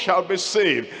Lord shall be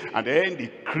saved. And then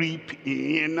they creep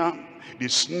in, they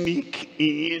sneak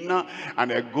in, and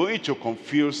they're going to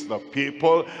confuse the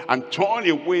people and turn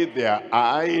away their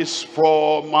eyes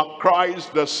from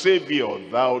Christ the Savior.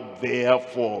 Thou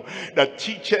therefore that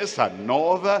teachest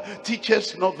another,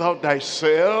 teachest not thou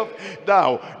thyself?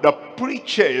 Thou that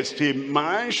preachest a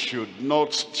man should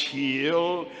not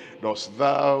steal, dost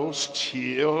thou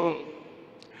steal?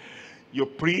 You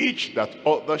preach that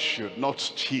others should not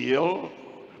steal,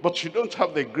 but you don't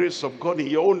have the grace of God in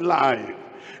your own life,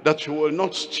 that you will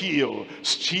not steal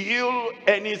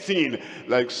anything,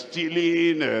 like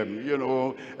stealing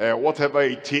whatever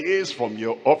it is from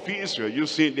your office. You're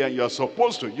using there, you're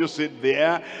supposed to use it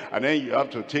there, and then you have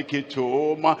to take it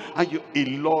home. And a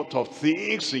lot of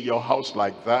things in your house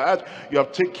like that you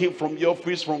have taken from your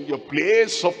office, from your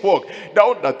place of work.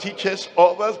 Thou that teachest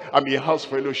others, I'm a house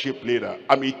fellowship leader,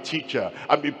 I'm a teacher,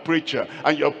 I'm a preacher,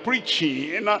 and you're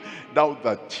preaching. Thou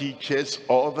that teachest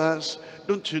others,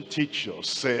 don't you teach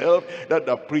yourself? That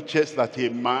the preachers that a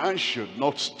man should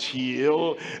not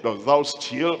steal, dost thou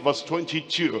steal? Verse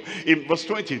 22. In verse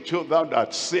 22, thou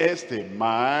that sayest a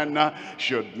man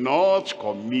should not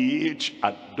commit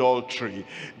adultery,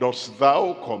 dost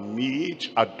thou commit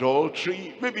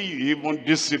adultery? Maybe you even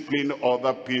discipline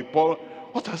other people.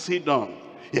 What has he done?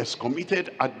 He has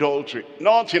committed adultery.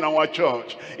 Not in our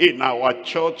church. In our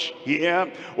church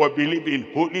here, we believe in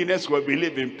holiness, we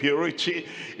believe in purity.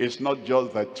 It's not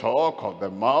just the talk of the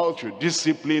mouth. You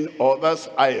discipline others.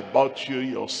 How about you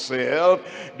yourself?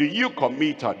 Do you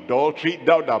commit adultery?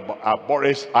 Thou that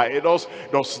abhorrest idols,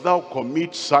 dost thou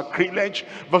commit sacrilege?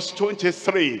 Verse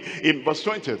 23. In verse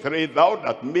 23, thou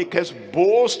that makest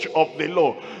boast of the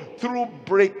law, through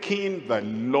breaking the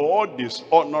law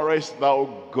dishonorest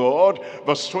thou God.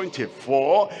 Verse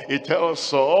 24, it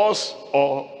tells us,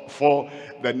 for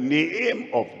the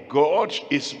name of God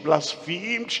is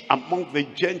blasphemed among the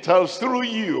Gentiles through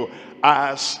you,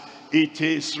 as it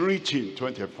is written.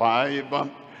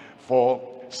 25,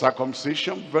 for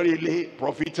circumcision verily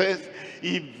profiteth,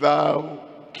 if thou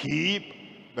keep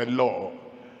the law.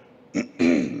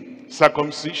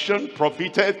 Circumcision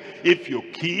profiteth if you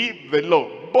keep the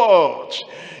law. But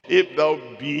if thou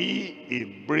be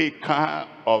a breaker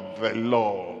of the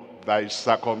law, thy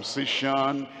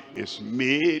circumcision is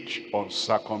made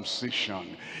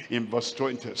uncircumcision. In verse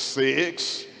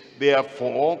 26,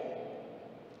 therefore,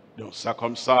 the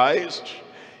uncircumcised,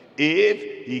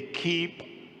 if he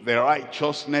keep the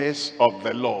righteousness of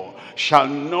the law, shall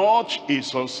not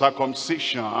his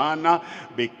uncircumcision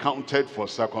be counted for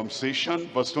circumcision?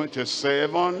 Verse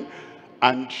 27,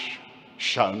 and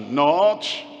shall not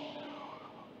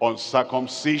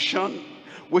uncircumcision,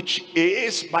 which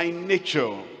is by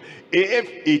nature, if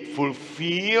it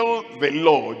fulfill the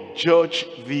law, judge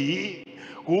thee,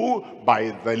 who by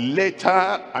the letter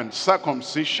and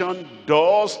circumcision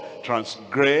does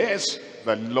transgress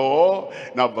the law.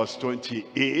 Now verse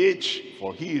 28,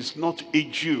 for he is not a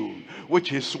Jew,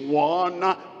 which is one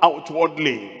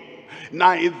outwardly,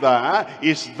 neither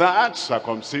is that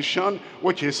circumcision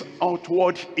which is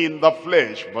outward in the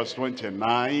flesh. Verse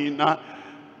 29,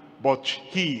 but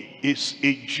he is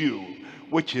a Jew,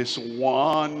 which is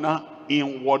one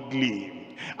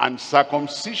inwardly, and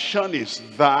circumcision is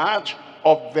that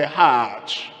of the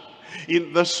heart,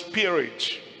 in the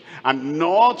spirit, and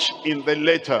not in the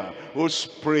letter, whose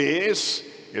praise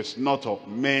is not of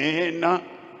men,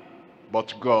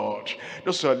 but God.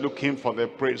 Those who are looking for the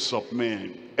praise of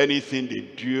men, anything they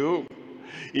do,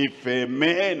 if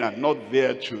men are not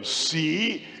there to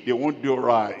see, they won't do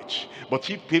right. But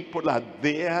if people are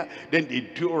there, then they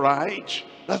do right.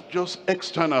 That's just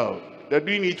external. They're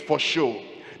doing it for show.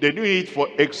 They're doing it for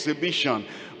exhibition.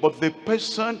 But the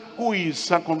person who is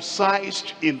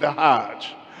circumcised in the heart,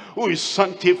 who is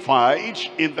sanctified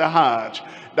in the heart,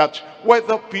 that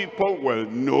whether people will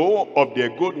know of their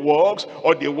good works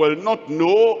or they will not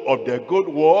know of their good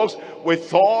works,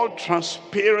 with all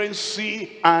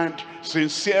transparency and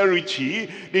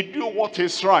sincerity, they do what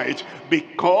is right,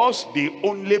 because the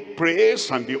only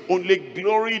praise and the only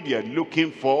glory they are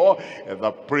looking for is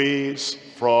the praise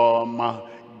from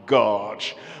God.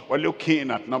 We're looking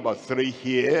at number 3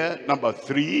 here. Number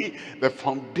 3, the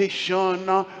foundation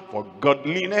for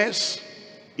godliness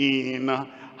in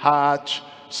heart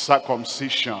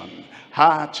circumcision.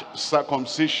 Heart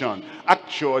circumcision.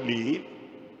 Actually,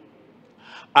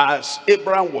 as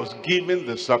Abraham was given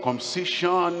the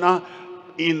circumcision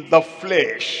in the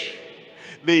flesh,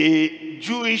 the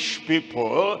Jewish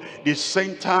people, they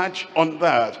centered on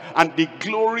that and they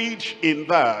gloried in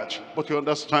that. But you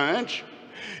understand,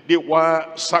 they were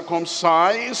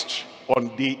circumcised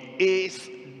on the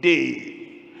 8th day.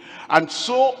 And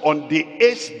so on the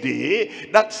 8th day,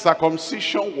 that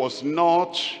circumcision was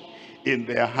not in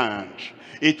their hand.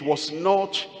 It was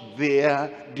not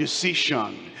their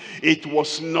decision. It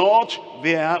was not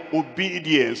their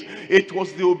obedience. It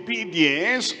was the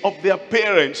obedience of their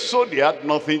parents. So they had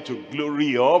nothing to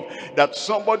glory of. That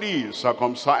somebody is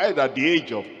circumcised at the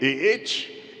age of 8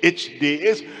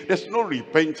 days, there's no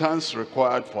repentance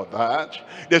required for that.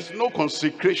 There's no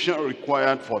consecration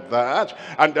required for that.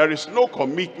 And there is no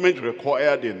commitment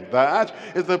required in that.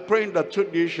 It's the praying that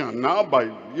tradition now by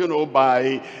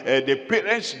the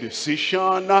parents'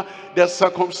 decision, they're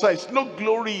circumcised. No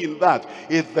glory in that.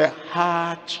 It's the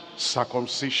heart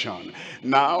circumcision.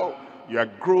 Now you are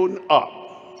grown up,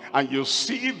 and you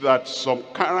see that some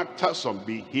character, some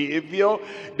behavior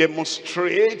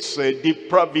demonstrates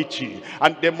depravity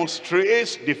and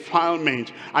demonstrates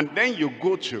defilement. And then you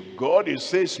go to God, he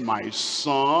says, my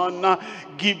son,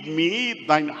 give me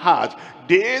thine heart.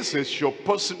 This is your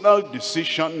personal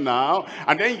decision now.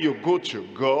 And then you go to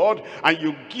God and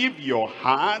you give your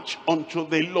heart unto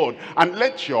the Lord. And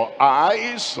let your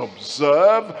eyes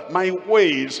observe my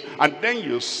ways. And then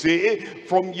you say,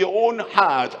 from your own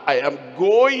heart, I am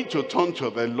going to turn to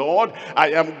the Lord.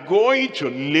 I am going to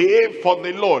live for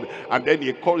the Lord. And then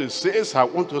he calls and says, I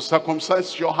want to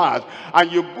circumcise your heart. And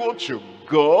you go to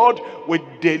God with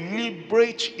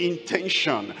deliberate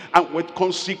intention and with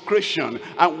consecration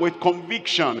and with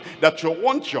conviction that you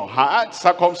want your heart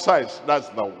circumcised. That's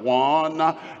the one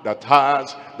that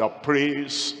has the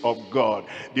praise of God.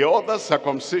 The other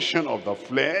circumcision of the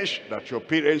flesh that your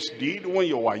parents did when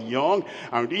you were young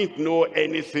and didn't know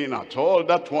anything at all,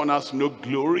 that one has no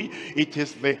glory. It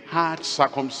is the heart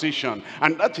circumcision,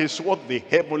 and that is what the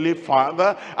Heavenly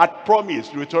Father had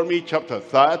promised. Deuteronomy chapter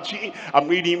 30, I'm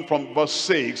reading from verse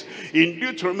 6. In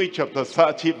Deuteronomy chapter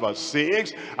 30 verse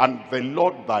 6, and the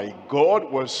Lord thy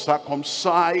God will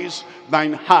circumcise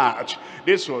thine heart.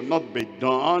 This will not be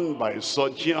done by a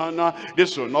surgeon.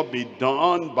 This will not be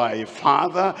done by a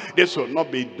father. This will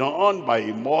not be done by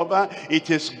a mother. It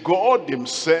is God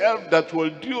himself that will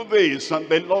do this. And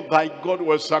the Lord thy God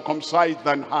will circumcise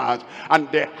thine heart and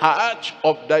the heart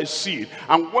of thy seed.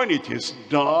 And when it is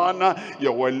done,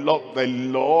 you will love the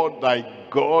Lord thy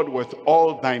God with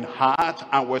all thine heart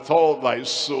and with all thy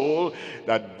soul,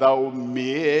 that thou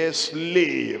mayest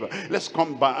live. Let's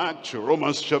come back to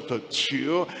Romans chapter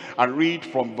 2 and read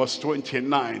from verse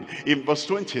 29. In verse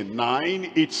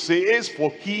 29 it says,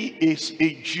 for he is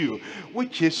a Jew,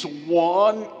 which is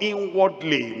one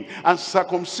inwardly, and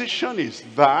circumcision is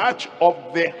that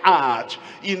of the heart,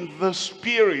 in the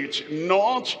spirit,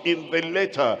 not in the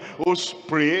letter, whose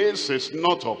praise is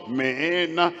not of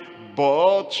men,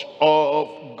 but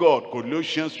of God.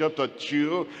 Colossians chapter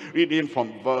 2, reading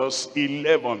from verse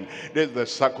 11. There's the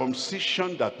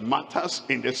circumcision that matters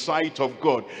in the sight of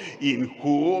God, in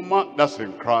whom, that's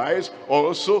in Christ,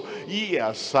 also ye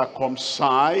are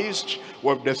circumcised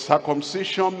with the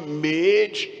circumcision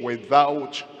made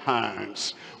without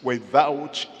hands,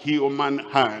 without human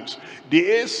hands.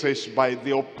 This is by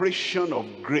the operation of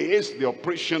grace, the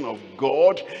operation of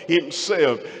God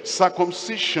himself.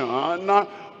 Circumcision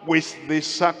with the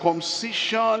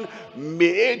circumcision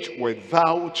made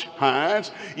without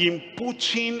hands, in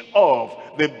putting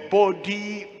off the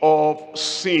body of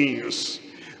sins,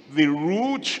 the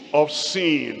root of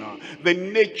sin, the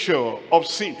nature of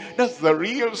sin. That's the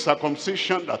real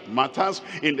circumcision that matters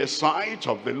in the sight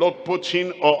of the Lord,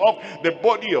 putting off the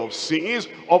body of sins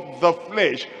of the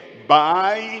flesh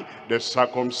by the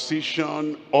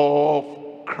circumcision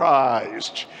of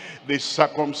Christ. The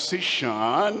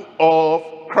circumcision of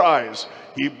Christ.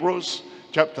 Hebrews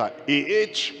chapter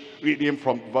 8 reading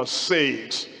from verse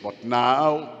 6. But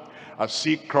now, as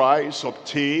he Christ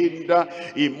obtained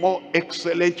a more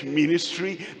excellent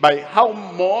ministry, by how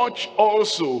much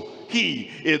also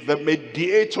he is the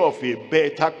mediator of a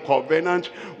better covenant,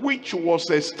 which was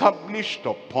established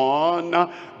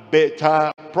upon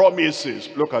better promises.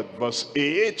 Look at verse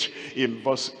 8. In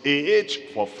verse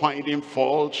 8, for finding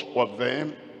fault with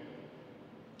them,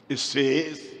 it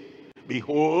says,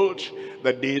 behold,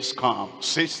 the days come,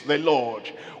 says the Lord,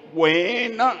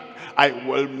 when I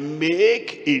will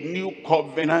make a new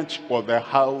covenant for the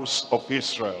house of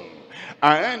Israel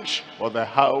and for the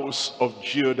house of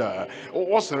Judah.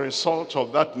 What's the result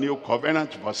of that new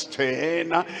covenant? Verse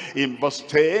 10. In verse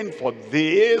 10, for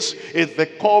this is the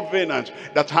covenant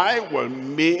that I will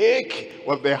make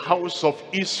with the house of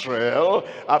Israel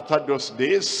after those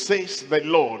days, says the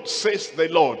Lord, says the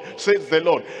Lord, says the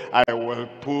Lord. I will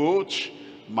put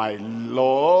my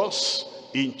laws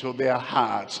into their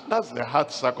hearts. That's the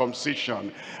heart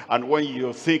circumcision. And when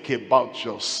you think about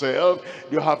yourself,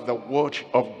 you have the word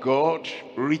of God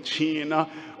written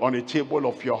on the table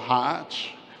of your heart,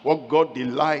 what God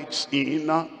delights in,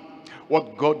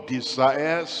 what God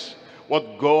desires,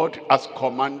 what God has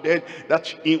commanded,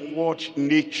 that inward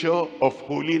nature of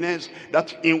holiness,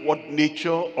 that inward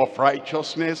nature of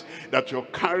righteousness that you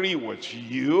carry with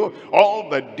you all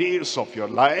the days of your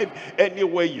life,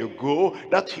 anywhere you go,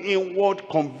 that inward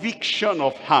conviction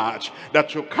of heart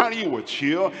that you carry with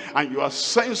you, and you are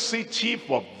sensitive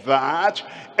of that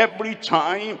every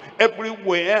time,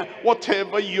 everywhere,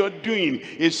 whatever you're doing.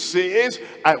 It says,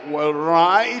 I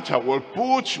will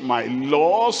put my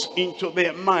laws into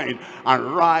their mind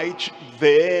and write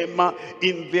them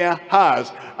in their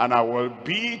hearts, and I will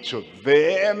be to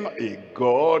them a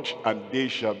God, and they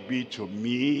shall be to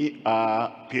me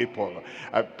a people.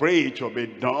 I pray it will be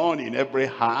done in every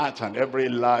heart and every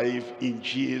life in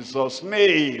Jesus'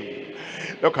 name.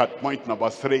 Look at point number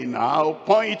 3 now.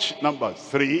 Point number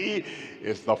 3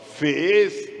 is the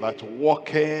faith that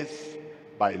walketh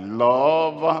by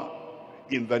love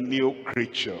in the new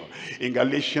creature. In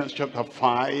Galatians chapter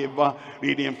 5,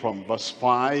 reading from verse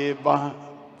 5,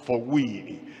 for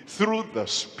we, through the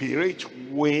Spirit,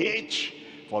 wait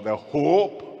for the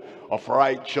hope of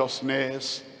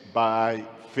righteousness by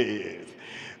faith.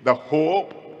 The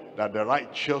hope that the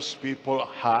righteous people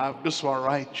have, those who are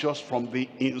righteous from the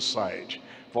inside,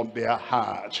 from their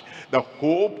heart. The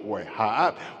hope we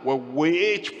have, we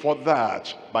wait for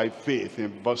that by faith.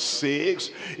 In verse 6,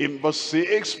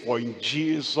 for in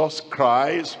Jesus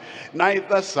Christ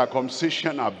neither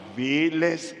circumcision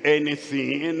availeth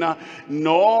anything,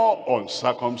 nor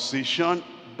uncircumcision,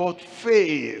 but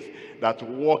faith that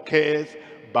walketh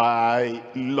by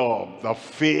love. The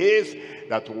faith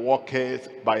that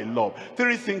walketh by love.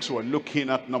 3 things we're looking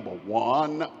at. Number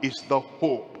 1 is the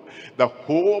hope. The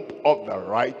hope of the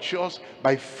righteous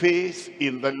by faith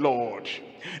in the Lord.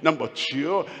 Number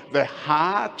 2, the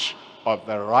heart of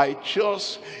the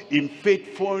righteous in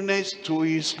faithfulness to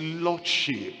his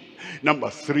lordship. Number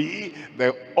 3,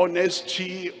 the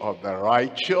honesty of the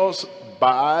righteous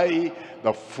by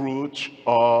the fruit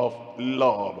of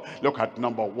love. Look at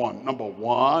number 1. Number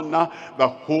 1, the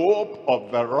hope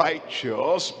of the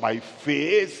righteous by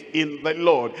faith in the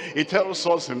Lord. It tells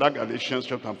us in that Galatians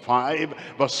chapter 5,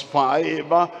 verse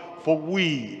 5, for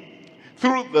we,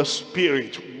 through the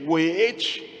Spirit,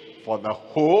 wait for the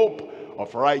hope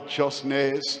of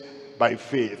righteousness by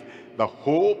faith. The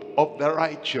hope of the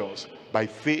righteous by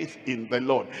faith in the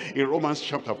Lord. In Romans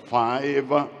chapter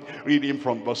 5, reading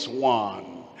from verse 1,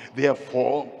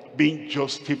 therefore, being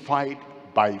justified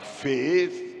by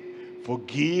faith,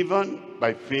 forgiven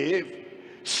by faith,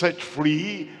 set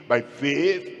free by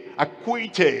faith,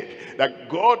 acquitted, that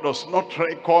God does not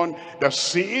reckon the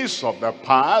sins of the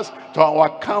past to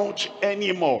our account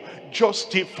anymore.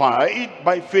 Justified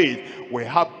by faith, we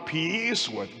have peace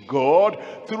with God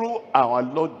through our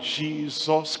Lord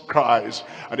Jesus Christ.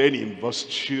 And then in verse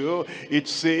 2, it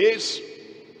says,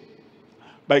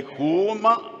 by whom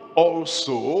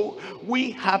also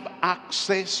we have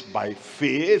access by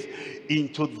faith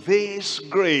into this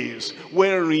grace,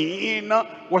 wherein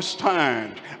we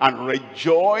stand and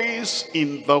rejoice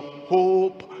in the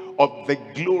hope of the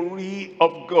glory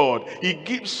of God. He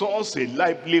gives us a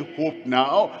lively hope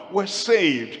now. We're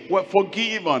saved, we're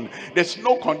forgiven, there's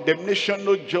no condemnation,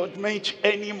 no judgment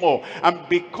anymore. And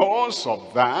because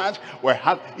of that, we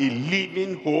have a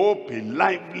living hope, a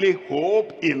lively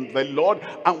hope in the Lord,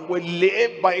 and we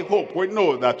live by hope. We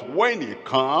know that when he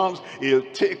comes,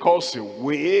 he'll take us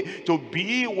away to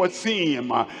be with him.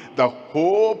 The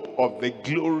hope of the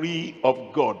glory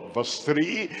of God. Verse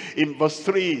 3, in verse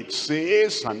 3 it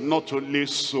says, and not only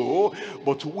so,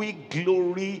 but we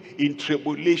glory in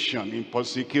tribulation, in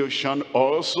persecution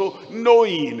also,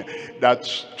 knowing that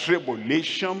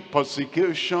tribulation,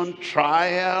 persecution,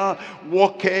 trial,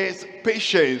 worketh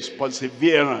patience,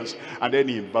 perseverance. And then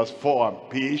in verse 4, and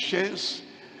patience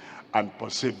and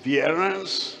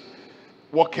perseverance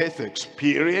worketh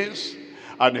experience,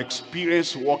 and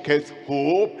experience worketh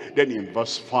hope. Then in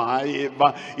verse 5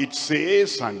 it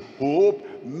says, and hope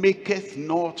maketh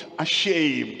not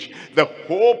ashamed. The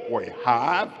hope we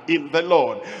have in the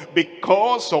Lord,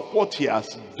 because of what he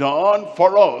has done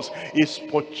for us, is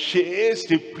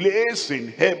purchased a place in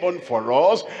heaven for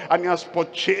us, and he has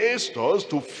purchased us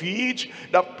to feed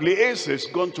that place is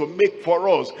going to make for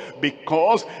us,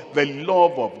 because the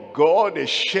love of God is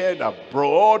shed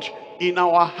abroad in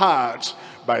our hearts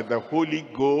by the Holy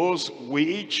Ghost,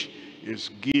 which is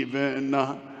given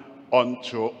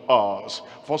unto us.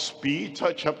 First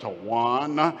Peter chapter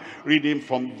 1, reading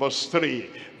from verse 3.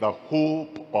 The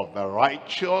hope of the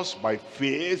righteous by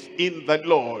faith in the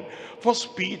Lord.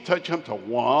 First Peter chapter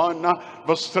 1,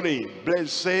 verse 3.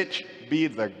 Blessed be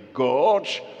the God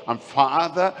and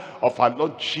Father of our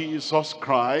Lord Jesus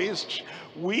Christ,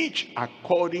 which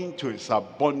according to his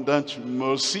abundant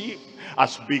mercy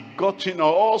has begotten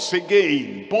us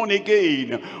again, born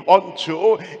again,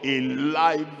 unto a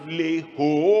lively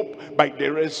hope by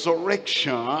the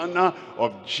resurrection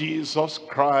of Jesus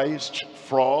Christ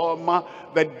from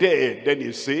the dead. Then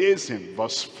he says in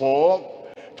verse 4,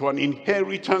 to an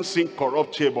inheritance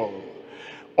incorruptible,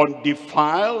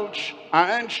 undefiled,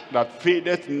 and that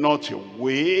fadeth not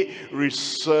away,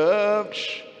 reserved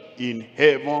in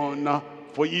heaven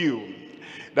for you.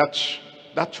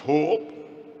 That hope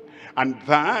and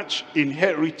that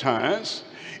inheritance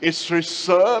is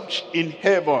reserved in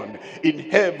heaven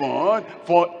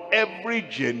for every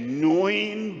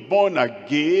genuine, born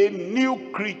again,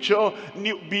 new creature,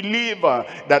 new believer,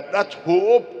 that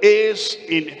hope is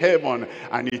in heaven.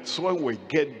 And it's when we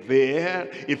get there,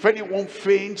 if anyone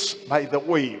faints by the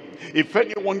way, if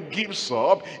anyone gives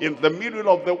up in the middle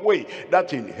of the way,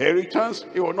 that inheritance,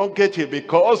 he will not get it,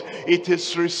 because it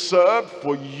is reserved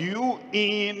for you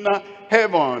in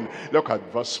heaven. Look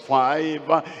at verse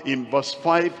 5. In verse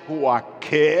 5, who are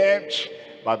kept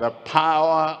by the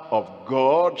power of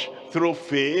God through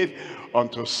faith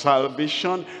unto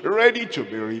salvation, ready to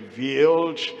be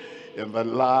revealed in the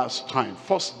last time.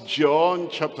 First John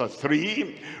chapter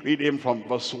 3, reading from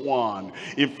verse 1.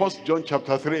 In First John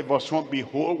chapter 3, verse 1,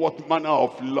 behold, what manner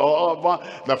of love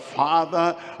the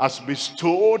Father has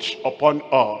bestowed upon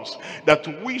us,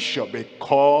 that we shall be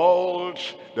called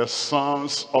the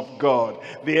sons of God.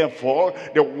 Therefore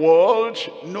the world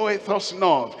knoweth us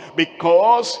not,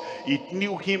 because it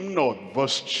knew him not.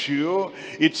 Verse 2,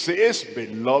 it says,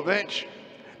 beloved,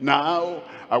 now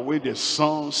are we the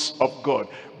sons of God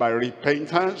by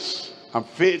repentance and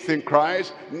faith in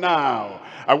Christ. Now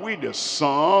are we the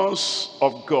sons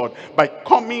of God by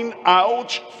coming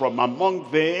out from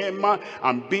among them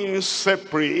and being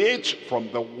separate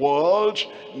from the world.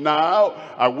 Now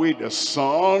are we the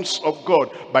sons of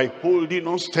God by holding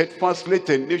on steadfastly,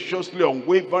 tenaciously,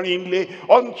 unwaveringly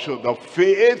unto the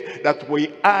faith that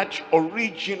we had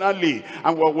originally,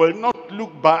 and we will not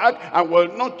look back and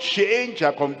will not change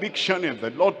our conviction in the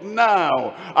Lord.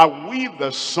 Now are we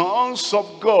the sons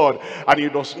of God, and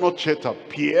it does not yet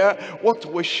appear what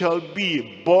we shall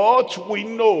be, but we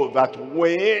know that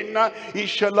when he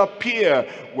shall appear,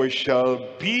 we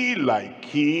shall be like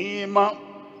him,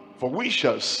 for we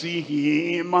shall see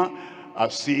him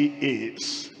as he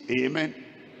is. Amen.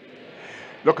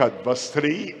 Look at verse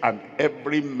 3. And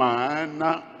every man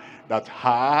that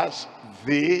has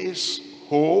this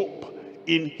hope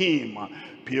in him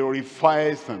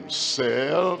purifies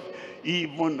himself,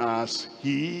 even as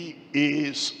he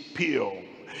is pure.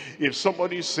 If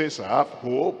somebody says, I have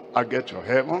hope, I'll get to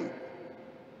heaven,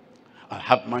 I'll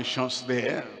have mansions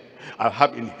there, I'll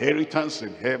have inheritance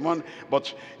in heaven,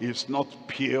 but he's not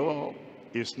pure,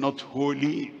 he's not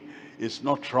holy, he's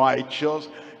not righteous,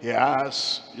 he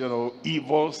has,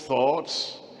 evil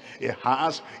thoughts, he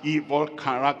has evil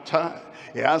character,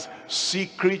 he has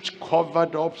secret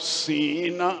covered up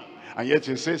sin, and yet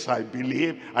he says, I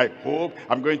believe, I hope,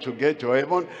 I'm going to get to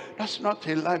heaven. That's not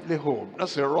a lively hope.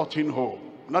 That's a rotten hope.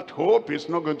 That hope is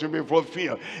not going to be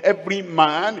fulfilled. Every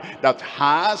man that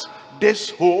has this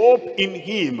hope in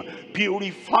him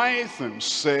purifies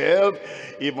himself,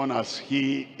 even as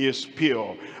he is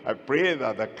pure. I pray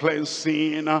that the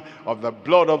cleansing of the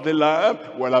blood of the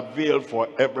Lamb will avail for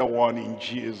everyone in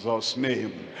Jesus'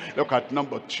 name. Look at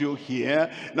number 2 here.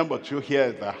 Number 2 here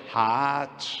is the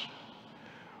heart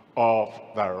of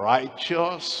the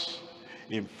righteous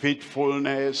in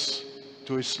faithfulness to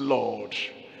to his Lord.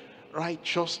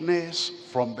 Righteousness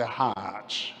from the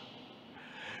heart.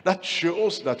 That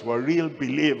shows that we're real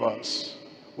believers.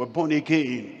 We're born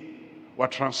again. We're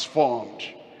transformed.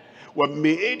 We're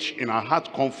made in our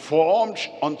heart conformed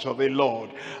unto the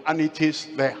Lord. And it is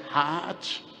the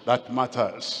heart that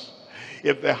matters.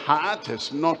 If the heart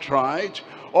is not right,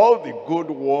 all the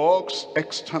good works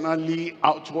externally,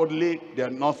 outwardly, they are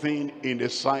nothing in the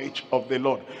sight of the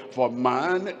Lord. For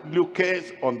man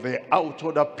looketh on the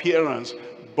outward appearance,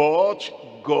 but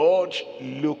God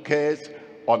looketh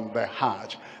on the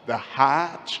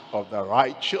heart of the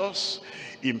righteous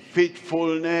in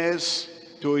faithfulness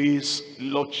to his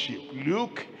lordship.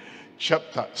 Luke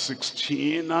chapter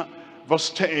 16 verse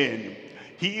 10.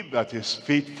 He that is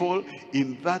faithful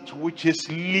in that which is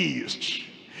least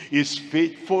is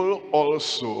faithful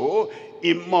also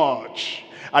in much.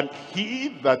 And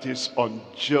he that is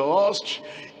unjust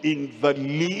in the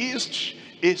least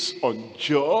is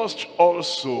unjust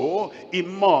also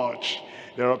in much.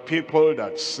 There are people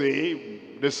that say,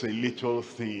 this is a little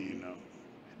thing.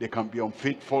 They can be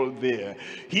unfaithful there.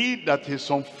 He that is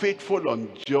unfaithful,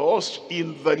 unjust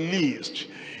in the least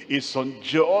is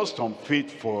unjust,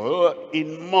 unfaithful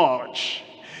in much.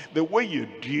 The way you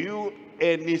do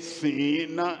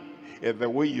anything is the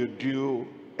way you do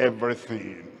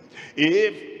everything.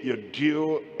 If you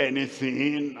do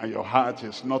anything and your heart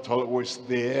is not always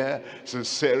there,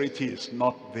 sincerity is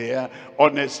not there,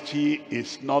 honesty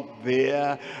is not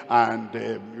there,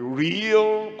 and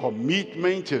real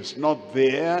commitment is not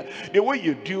there, the way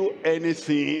you do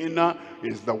anything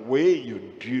is the way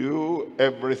you do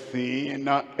everything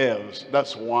else.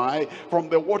 That's why from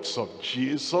the words of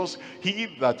Jesus, he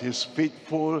that is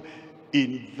faithful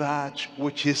in that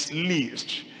which is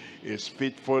least is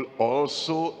faithful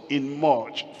also in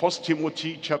much. 1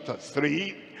 Timothy chapter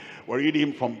 3, we're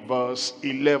reading from verse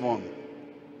 11.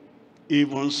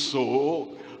 Even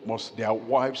so must their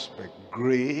wives be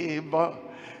grave,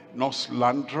 not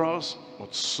slanderous,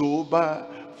 but sober,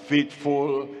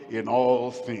 faithful in all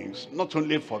things. Not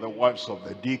only for the wives of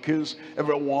the deacons,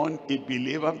 everyone a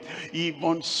believer,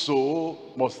 even so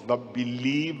must the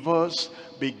believers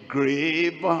be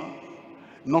grave,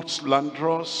 not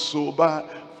slanderous, sober,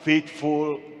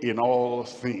 faithful in all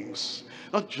things.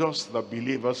 Not just the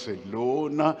believers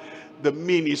alone, the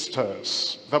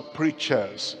ministers, the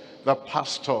preachers, the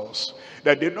pastors,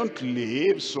 that they don't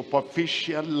live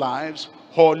superficial lives,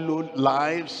 hollow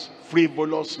lives,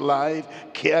 frivolous lives,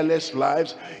 careless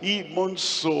lives. Even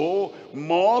so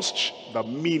must the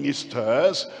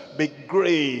ministers be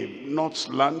grave, not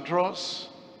slanderous,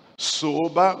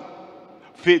 sober,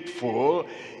 faithful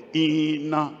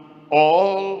in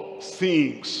all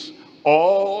things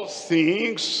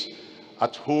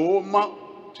at home,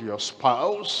 to your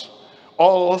spouse,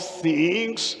 all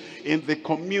things in the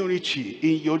community,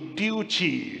 in your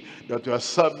duty that you are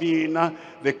serving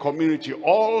the community,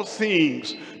 all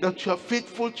things that you are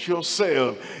faithful to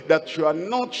yourself, that you are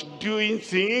not doing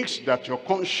things that your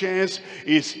conscience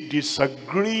is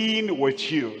disagreeing with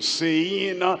you,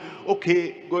 saying,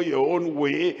 okay, go your own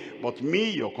way, but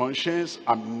me, your conscience,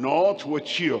 I'm not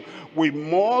with you. We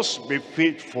must be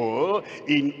faithful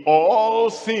in all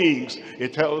things.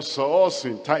 It tells us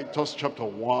in Titus chapter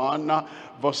 1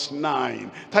 verse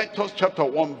 9. Titus chapter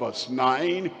 1 verse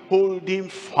 9, holding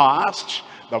fast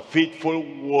the faithful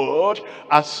word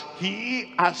as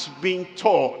he has been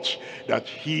taught, that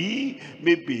he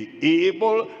may be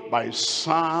able by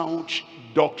sound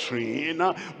doctrine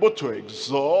both to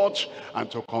exhort and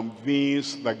to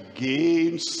convince the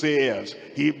gainsayers.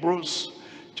 Hebrews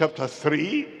chapter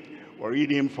 3, we're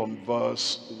reading from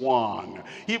verse 1.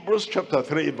 Hebrews chapter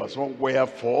 3 verse 1,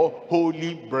 wherefore,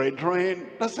 holy brethren,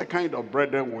 that's the kind of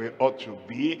brethren we ought to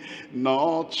be,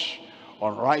 not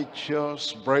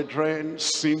unrighteous brethren,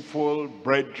 sinful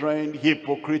brethren,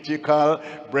 hypocritical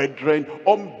brethren,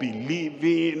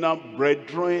 unbelieving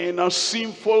brethren,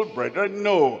 sinful brethren.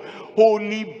 No,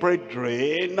 holy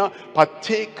brethren,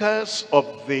 partakers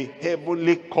of the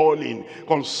heavenly calling.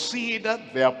 Consider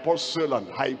the apostle and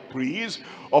high priest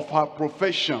of our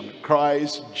profession,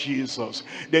 Christ Jesus.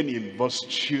 Then in verse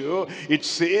 2, it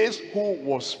says, who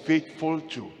was faithful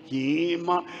to him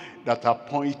that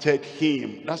appointed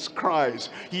him. That's Christ.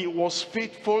 He was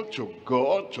faithful to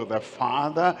God, to the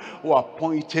Father who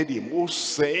appointed him, who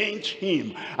sent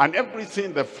him. And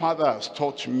everything the Father has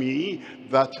taught me,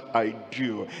 that I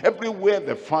do. Everywhere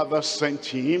the Father sent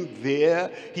him,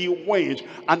 there he went.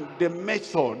 And the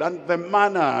method and the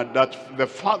manner that the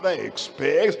Father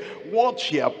expects, what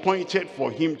he appointed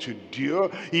for him to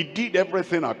do, he did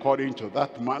everything according to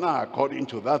that manner, according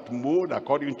to that mode,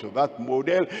 according to that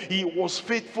model. He was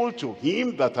faithful to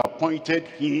him that appointed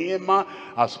him,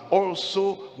 as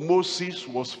also Moses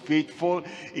was faithful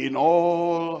in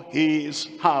all his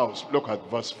house. Look at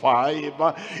verse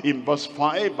 5. In verse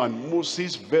 5, and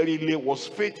Moses verily was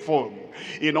faithful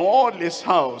in all his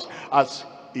house as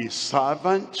a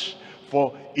servant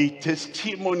for a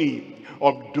testimony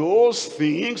of those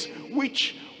things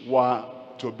which were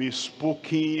to be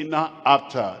spoken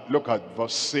after. Look at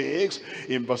verse 6.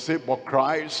 In verse 8, but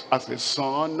Christ as a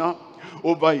son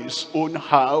over his own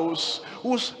house,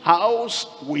 whose house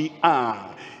we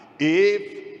are,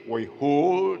 if we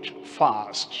hold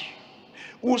fast.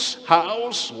 Whose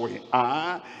house we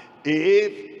are,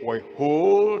 if we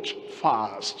hold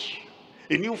fast.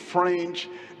 A new friend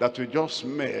that we just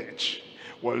met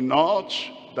will not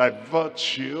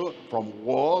divert you from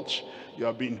what you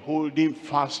have been holding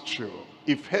fast to.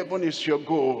 If heaven is your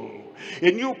goal,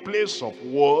 a new place of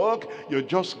work you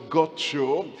just got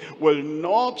to will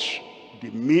not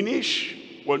diminish,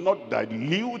 will not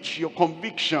dilute your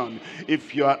conviction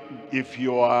if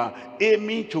you are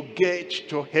aiming to get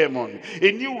to heaven.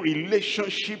 A new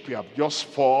relationship you have just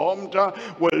formed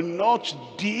will not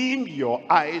dim your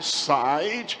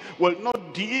eyesight, will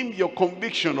not dim your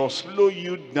conviction or slow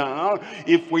you down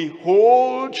if we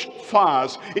hold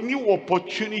fast. A new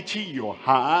opportunity you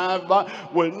have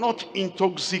will not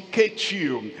intoxicate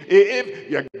you if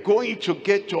you're going to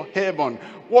get to heaven.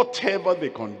 Whatever the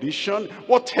condition,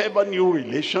 whatever new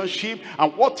relationship,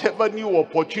 and whatever new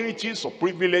opportunities or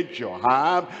privilege you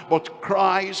have, but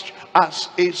Christ as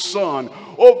a son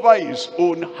over his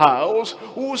own house,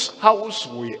 whose house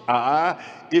we are,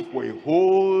 if we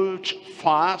hold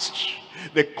fast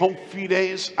the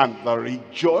confidence and the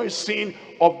rejoicing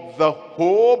of the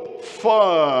hope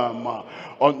firm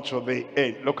unto the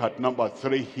end. Look at number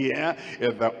 3 here,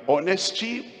 is the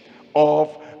honesty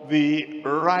of the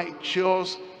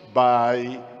righteous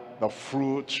by the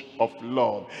fruit of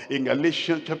love. In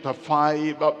Galatians chapter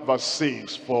 5 verse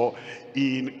 6, for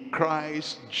in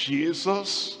Christ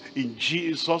Jesus, in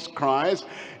Jesus Christ,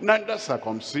 neither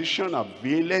circumcision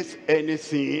availeth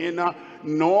anything,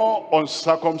 nor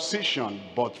uncircumcision,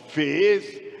 but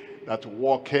faith that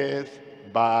worketh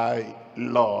by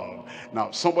love.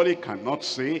 Now somebody cannot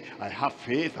say, I have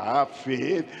faith, I have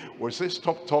faith. We say,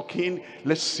 stop talking,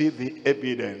 let's see the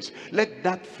evidence. Let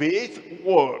that faith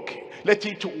work. Let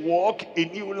it work a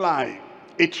new life,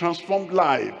 a transformed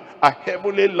life, a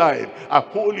heavenly life, a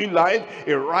holy life,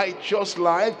 a righteous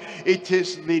life. It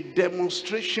is the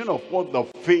demonstration of what the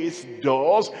faith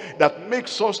does that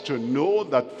makes us to know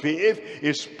that faith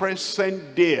is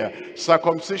present there.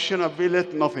 Circumcision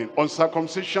availeth nothing.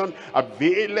 Uncircumcision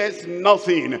availeth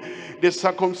nothing. The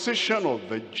circumcision of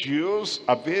the Jews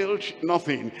availed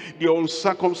nothing. The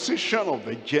uncircumcision of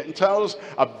the Gentiles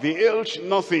availed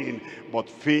nothing. But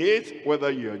faith, whether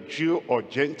you're Jew or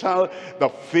Gentile, the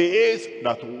faith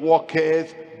that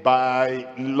worketh by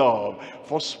love.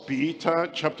 1 Peter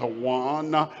chapter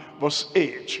 1 verse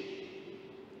 8.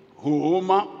 Whom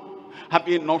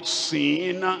having not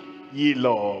seen ye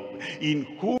love, in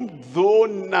whom though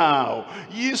now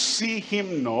ye see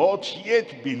him not,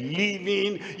 yet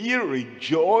believing ye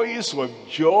rejoice with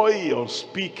joy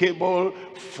unspeakable,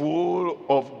 full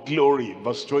of glory.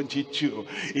 Verse 22.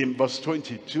 In verse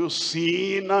 22,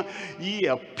 seeing ye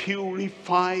are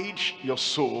purified your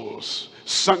souls,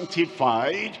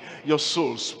 sanctified your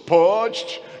souls,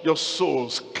 purged your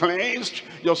souls, cleansed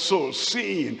your souls,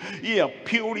 seeing ye have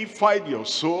purified your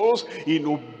souls in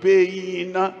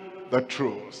obeying the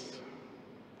truth.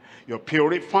 You're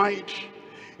purified,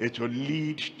 it will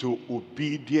lead to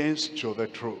obedience to the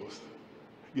truth.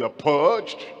 You are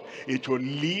purged, it will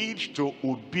lead to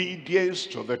obedience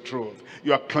to the truth.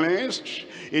 You are cleansed,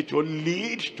 it will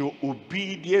lead to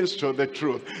obedience to the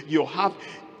truth. You have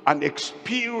an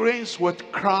experience with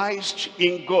Christ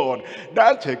in God.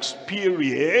 That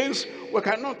experience, we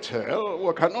cannot tell,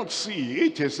 we cannot see.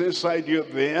 It is inside you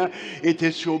there. It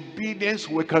is obedience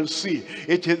we can see.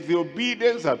 It is the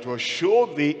obedience that will show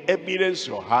the evidence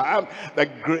you have, the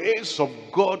grace of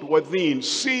God within.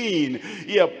 Seeing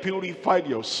ye have purified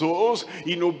your souls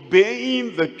in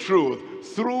obeying the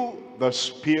truth through the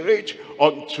Spirit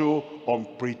unto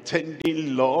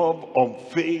unpretending love,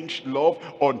 unfeigned love,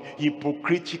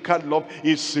 unhypocritical love,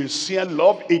 a sincere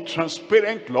love, a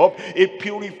transparent love, a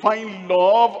purifying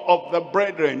love of the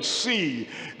brethren. See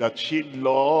that ye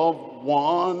love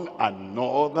one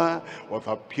another with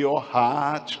a pure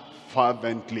heart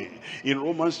fervently. In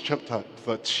Romans chapter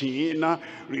 13,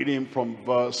 reading from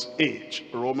verse 8.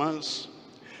 Romans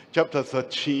chapter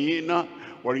 13,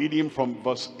 we're reading from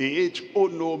verse 8. Owe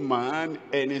no man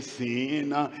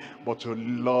anything but to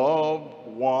love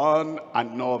one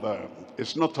another.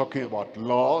 It's not talking about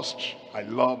lust. I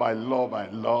love, I love, I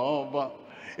love.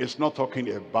 It's not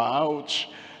talking about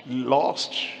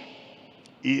lust,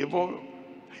 evil.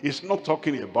 It's not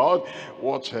talking about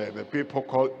what the people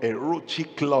call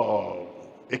erotic love.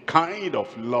 A kind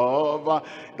of love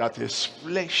that is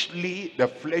fleshly. The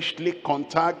fleshly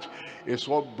contact is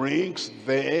what brings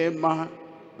them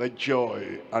the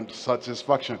joy and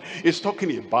satisfaction. It's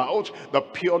talking about the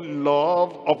pure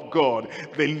love of God.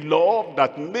 The love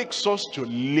that makes us to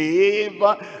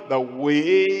live the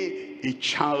way a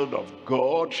child of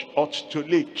God ought to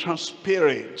live.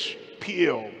 Transparent,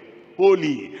 pure,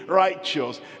 holy,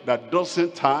 righteous, that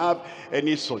doesn't have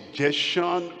any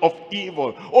suggestion of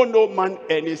evil. Oh, no man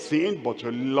anything but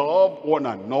to love one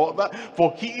another.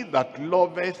 For he that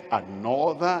loveth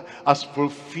another has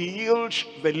fulfilled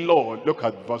the law. Look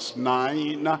at verse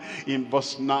 9. In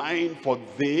verse 9, for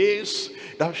this,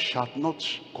 thou shalt not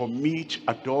commit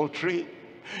adultery,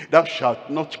 thou shalt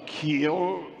not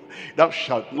kill, thou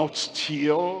shalt not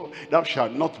steal, thou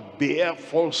shalt not bear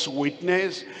false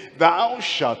witness, thou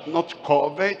shalt not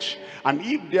covet. And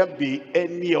if there be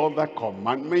any other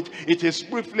commandment, it is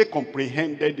briefly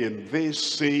comprehended in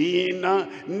this saying,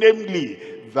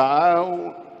 namely,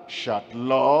 thou shalt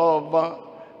love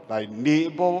thy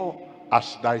neighbor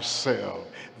as thyself.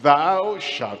 Thou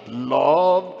shalt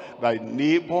love thy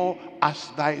neighbor as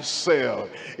thyself.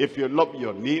 If you love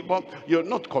your neighbor, you'll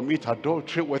not commit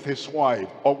adultery with his wife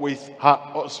or with her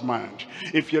husband.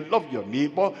 If you love your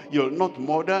neighbor, you'll not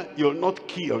murder, you'll not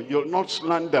kill, you'll not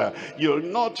slander, you'll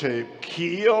not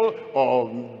kill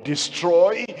or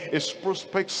destroy his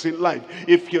prospects in life.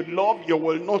 If you love, you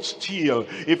will not steal.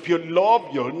 If you love,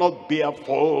 you'll not bear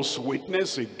false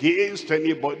witness against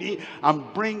anybody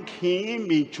and bring him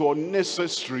into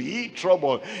unnecessary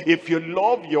trouble. If you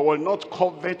love, you will not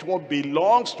covet what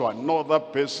belongs to another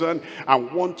person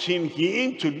and wanting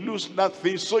him to lose that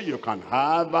thing so you can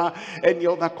have any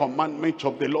other commandment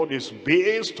of the Lord is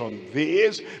based on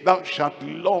this. Thou shalt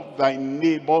love thy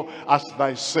neighbor as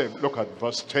thyself. Look at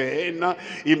verse 10.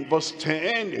 In verse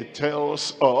 10 it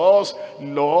tells us,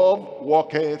 love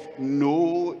worketh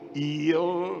no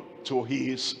ill to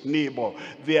his neighbor.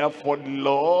 Therefore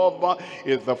love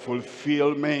is the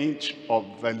fulfillment of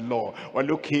the law. We're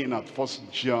looking at 1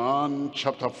 John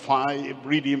chapter 5,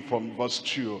 reading from verse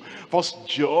 2. 1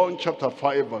 John chapter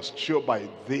 5 verse 2, by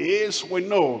this we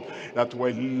know that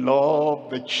we love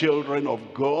the children of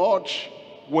God,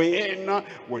 when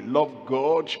we love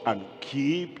God and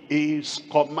keep his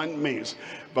commandments.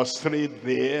 Verse 3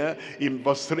 there, in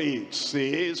verse 3 it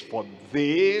says, for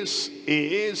this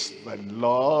is the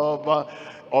love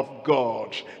of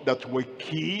God, that we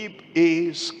keep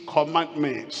his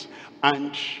commandments,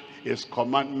 and his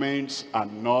commandments are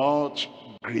not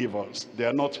grievous, they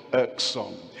are not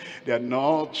irksome, they are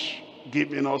not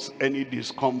giving us any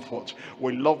discomfort.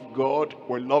 We love God,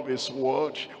 we love his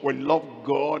word, we love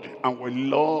God and we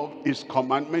love his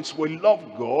commandments. We love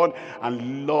God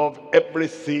and love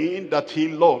everything that he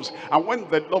loves. And when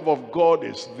the love of God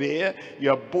is there,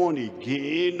 you are born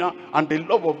again, and the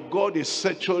love of God is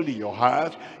settled in your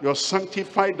heart. You're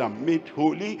sanctified and made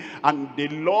holy, and the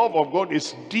love of God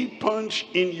is deepened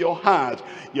in your heart.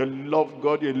 You love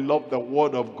God, you love the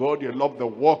word of God, you love the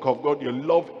work of God, you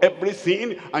love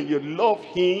everything, and you love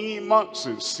him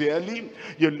sincerely,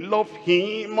 you love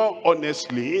him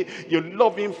honestly, you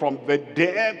love him from the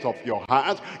depth of your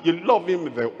heart, you love him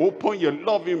in the open, you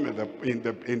love him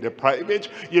in the private,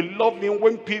 you love him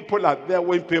when people are there,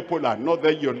 when people are not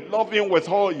there, you love him with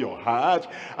all your heart.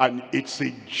 And it's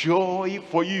a joy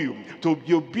for you to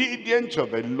be obedient to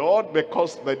the Lord,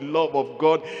 because the love of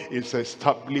God is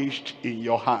established in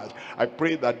your heart. I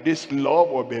pray that this love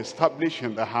will be established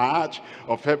in the heart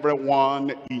of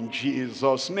everyone in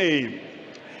Jesus' name.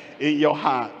 In your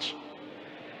heart.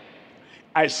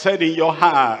 I said in your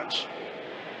heart.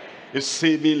 A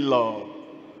saving love,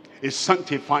 a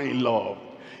sanctifying love,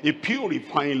 a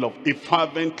purifying love, a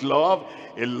fervent love,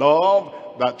 a love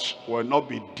that will not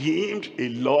be dimmed, a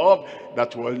love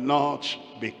that will not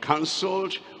be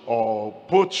cancelled or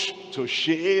put to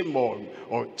shame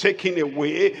or taken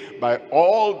away by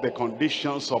all the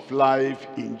conditions of life,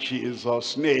 in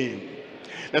Jesus' name.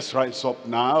 Let's rise up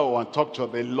now and talk to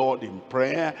the Lord in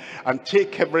prayer and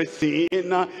take everything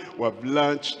we've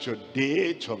learned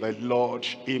today to the Lord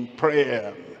in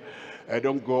prayer.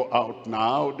 Don't go out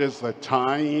now. This is the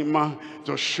time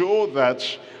to show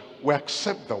that we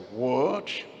accept the word,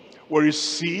 we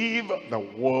receive the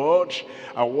word.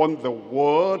 I want the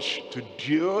word to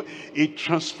do a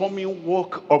transforming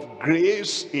work of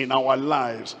grace in our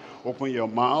lives. Open your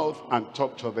mouth and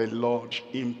talk to the Lord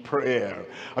in prayer.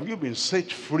 Have you been set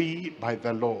free by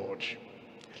the Lord?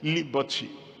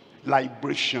 Liberty,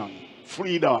 liberation,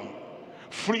 freedom,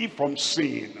 free from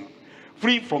sin,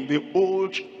 free from the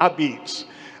old habits.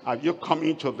 Are you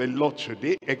coming to the Lord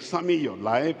today? Examine your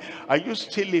life. Are you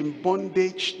still in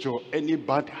bondage to any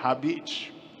bad habit?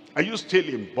 Are you still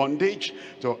in bondage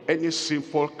to any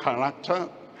sinful character?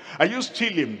 Are you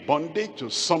still in bondage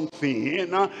to something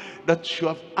that you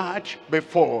have had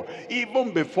before,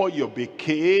 even before you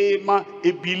became a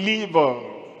believer?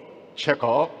 Check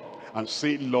up and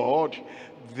say, Lord,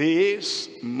 this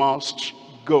must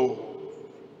go.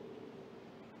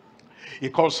 He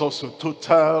calls us to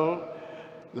total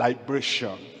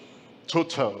liberation,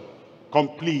 total,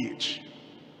 complete.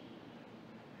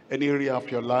 Any area of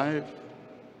your life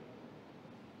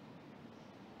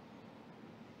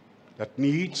that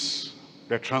needs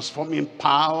the transforming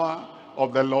power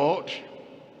of the Lord?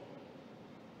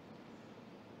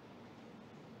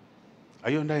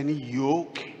 Are you under any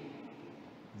yoke,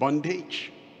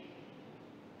 bondage?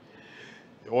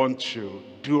 You want to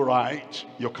do right,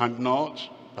 you cannot,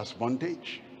 that's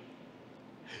bondage.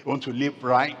 You want to live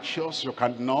righteous, you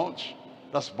cannot,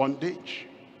 that's bondage.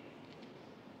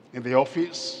 In the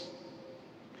office,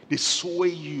 they sway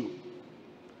you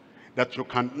that you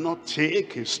cannot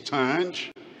take a stand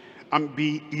and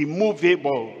be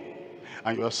immovable.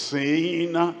 And you're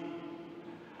saying,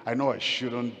 I know I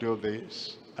shouldn't do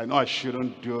this, I know I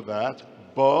shouldn't do that,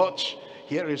 but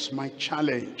here is my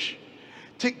challenge.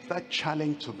 Take that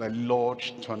challenge to the Lord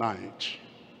tonight.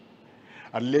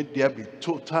 And let there be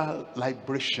total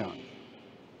liberation.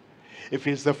 If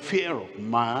it's the fear of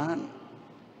man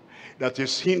that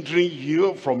is hindering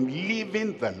you from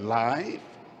living the life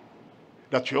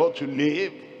that you ought to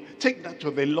live, take that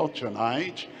to the Lord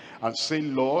tonight and say,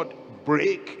 Lord,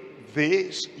 break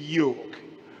this yoke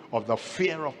of the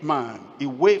fear of man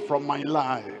away from my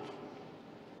life.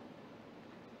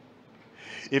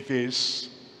 If it's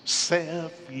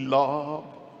self-love,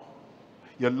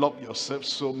 you love yourself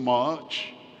so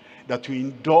much that you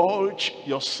indulge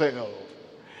yourself,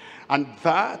 and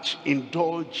that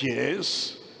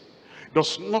indulgence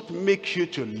does not make you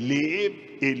to live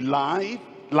a life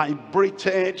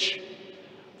liberated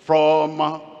from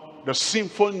the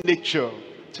sinful nature.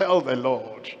 Tell the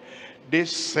Lord,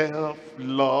 this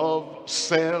self-love,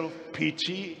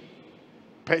 self-pity,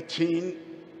 petting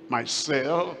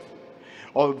myself,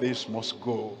 all this must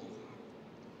go.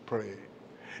 Pray.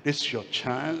 This is your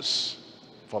chance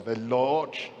for the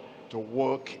Lord to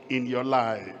work in your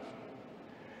life.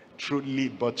 True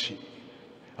liberty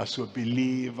as you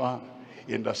believe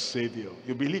in the Savior.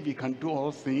 You believe he can do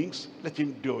all things, let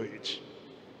him do it.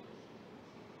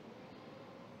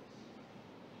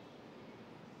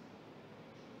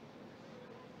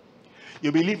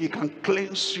 You believe he can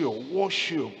cleanse you,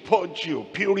 wash you, purge you,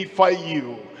 purify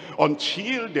you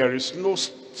until there is no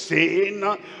stain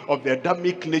of the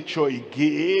Adamic nature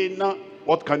again.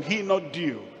 What can he not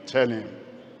do? Tell him.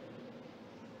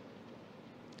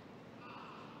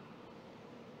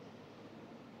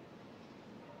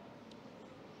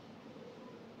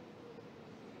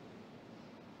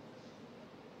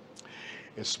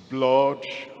 His blood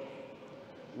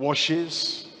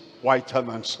washes whiter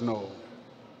than snow.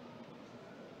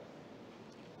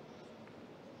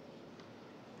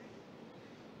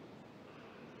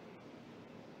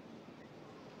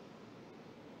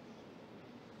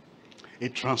 A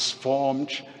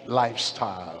transformed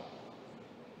lifestyle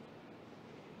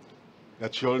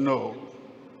that you'll know.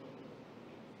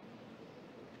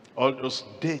 All those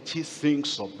dirty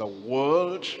things of the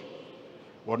world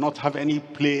will not have any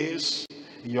place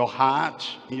in your heart,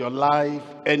 in your life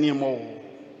anymore.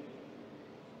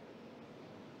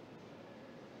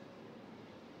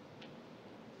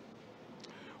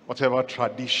 Whatever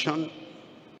tradition,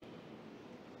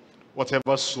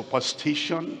 whatever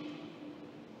superstition,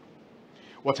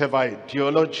 whatever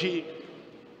ideology,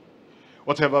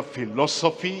 whatever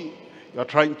philosophy you're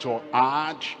trying to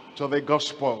add to the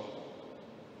gospel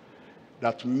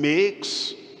that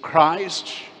makes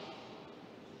Christ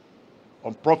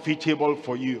unprofitable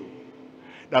for you,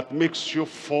 that makes you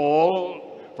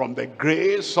fall from the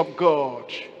grace of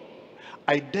God.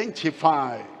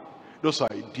 Identify those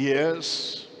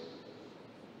ideas,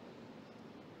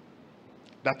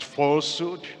 that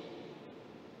falsehood,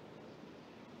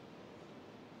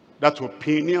 that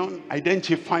opinion,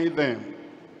 identify them.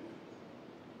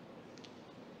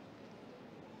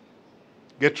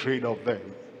 Get rid of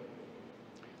them.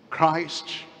 Christ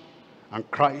and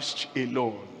Christ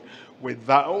alone.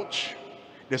 Without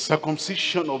the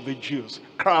circumcision of the Jews,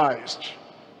 Christ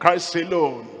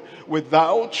alone.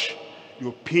 Without the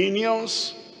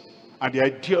opinions and the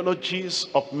ideologies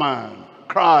of man,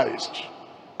 Christ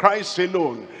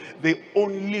alone, the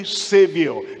only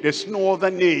Savior. There's no other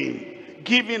name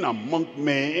given among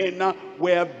men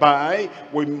whereby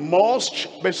we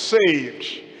must be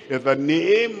saved. In the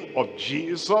name of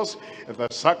Jesus, in the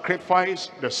sacrifice,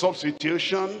 the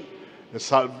substitution, the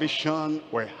salvation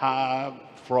we have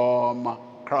from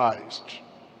Christ.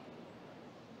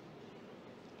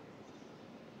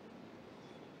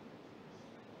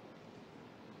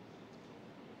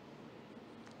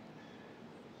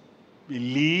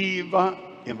 Believe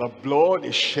in the blood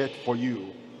is shed for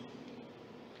you.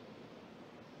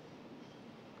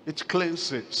 It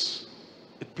cleanses,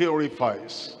 it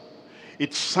purifies,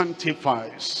 it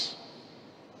sanctifies.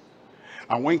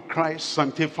 And when Christ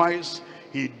sanctifies,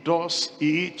 he does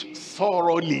it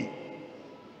thoroughly.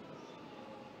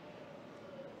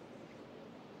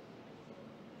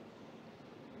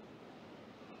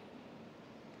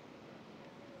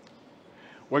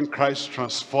 When Christ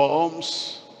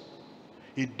transforms,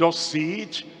 he does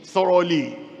it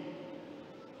thoroughly.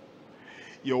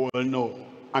 You will know.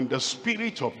 And the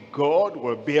Spirit of God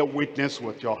will bear witness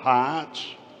with your heart.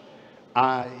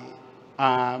 I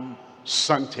am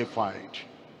sanctified.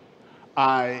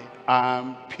 I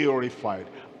am purified.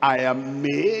 I am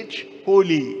made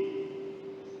holy.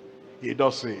 He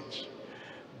does it.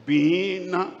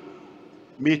 Being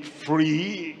made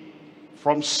free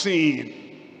from sin,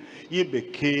 ye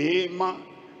became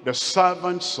the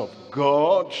servants of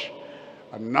God,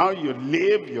 and now you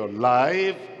live your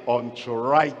life unto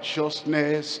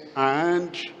righteousness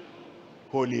and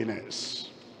holiness.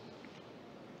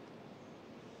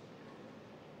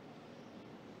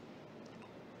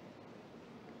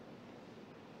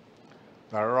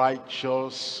 The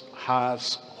righteous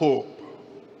has hope.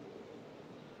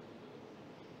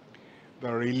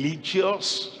 The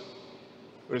religious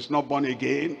who is not born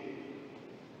again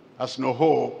has no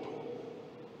hope.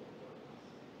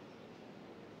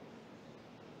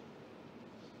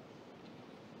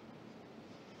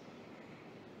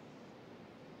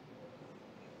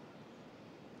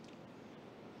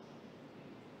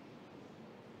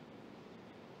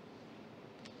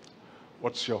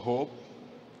 What's your hope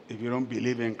if you don't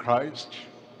believe in Christ?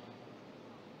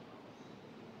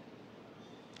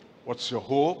 What's your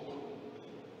hope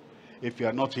if you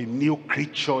are not a new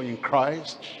creature in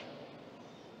Christ?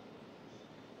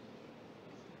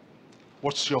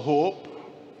 What's your hope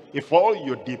if all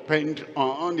you depend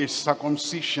on is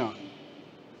circumcision,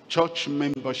 church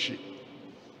membership?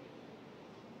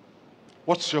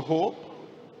 What's your hope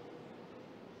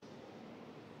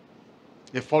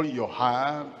if all you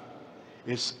have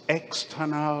is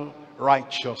external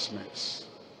righteousness?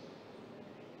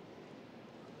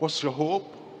 What's your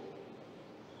hope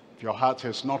if your heart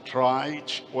is not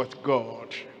right with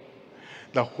God?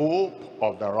 The hope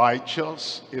of the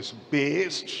righteous is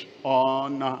based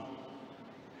on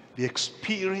the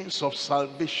experience of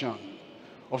salvation,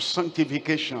 of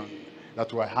sanctification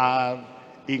that we have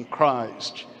in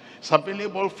Christ. It's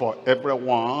available for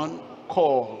everyone.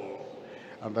 Call,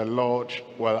 and the Lord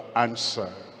will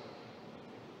answer.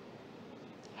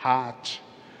 Heart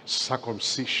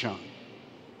circumcision.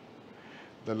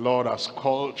 The Lord has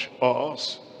called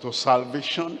us to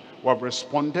salvation. We have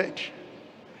responded.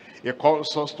 He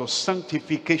calls us to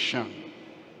sanctification,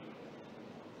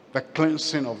 the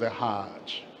cleansing of the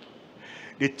heart,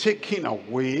 the taking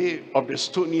away of the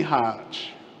stony heart,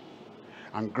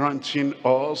 and granting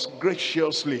us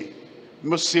graciously,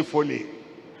 mercifully,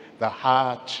 the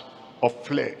heart of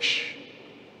flesh.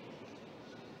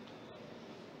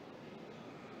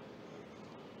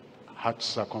 Heart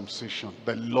circumcision.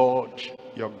 The Lord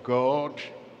your God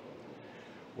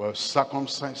will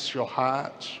circumcise your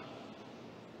heart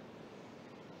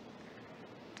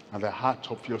and the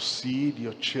heart of your seed,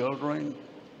 your children,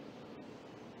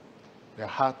 the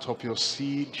heart of your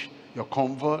seed, your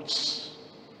converts.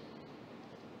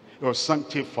 He will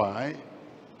sanctify,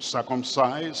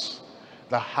 circumcise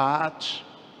the heart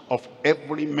of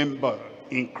every member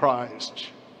in Christ,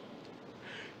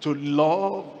 to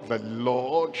love the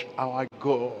Lord our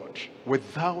God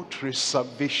without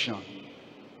reservation.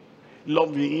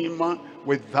 Love him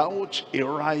without a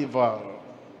rival.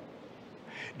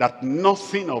 That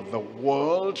nothing of the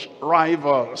world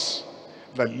rivals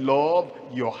the love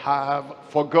you have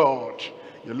for God.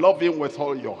 You love him with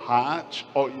all your heart,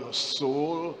 all your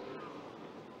soul,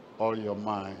 all your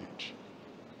mind.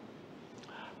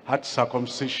 Heart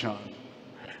circumcision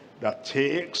that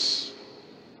takes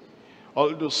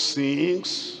all those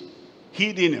things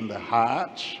hidden in the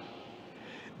heart,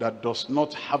 that does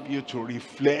not have you to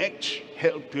reflect,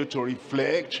 help you to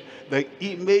reflect the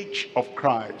image of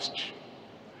Christ,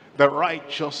 the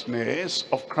righteousness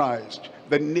of Christ,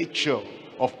 the nature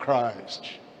of Christ.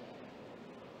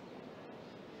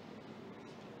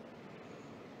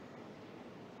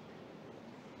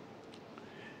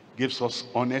 Gives us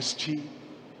honesty,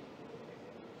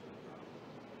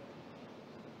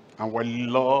 and we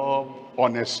love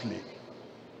honestly.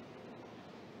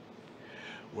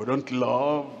 We don't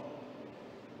love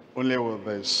only with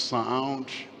the sound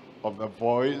of the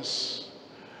voice.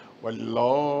 We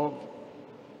love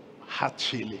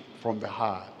heartily, from the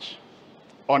heart,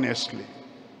 honestly,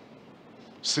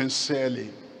 sincerely,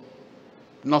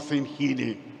 nothing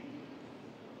hidden,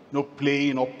 no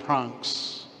playing or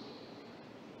pranks,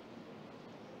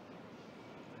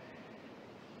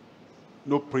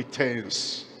 no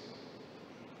pretense.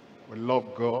 We love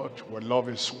God, we love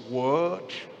his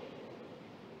word,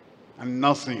 and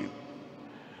nothing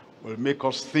will make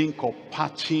us think of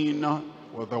parting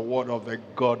with the word of the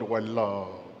God we love.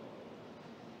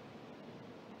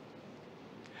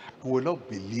 And we love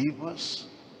believers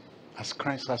as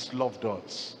Christ has loved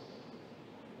us.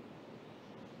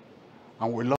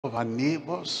 And we love our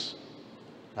neighbors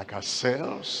like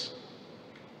ourselves.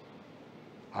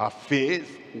 Our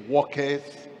faith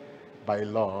walketh by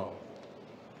love.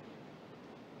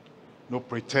 No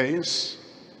pretense,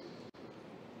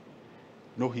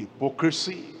 no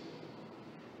hypocrisy,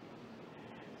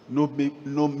 no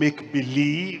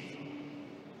make-believe.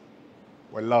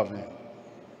 We love him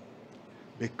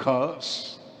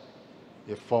because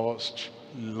he first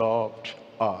loved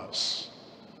us.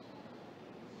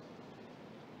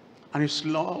 And his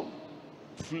love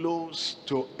flows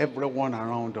to everyone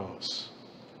around us.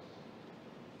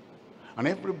 And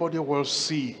everybody will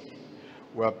see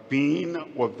we have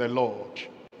been with the Lord.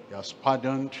 He has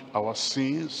pardoned our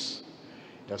sins.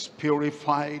 He has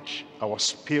purified our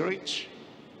spirit.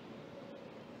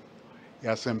 He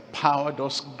has empowered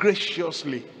us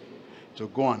graciously to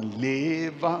go and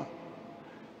live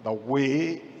the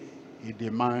way he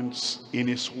demands in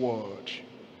his word.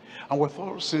 And with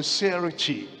all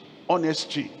sincerity,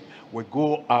 honesty, we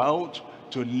go out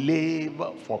to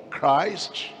live for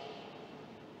Christ,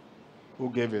 who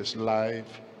gave his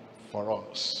life for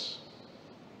us.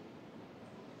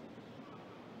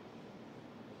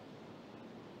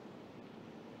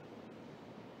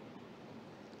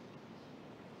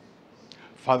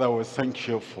 Father, we thank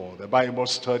you for the Bible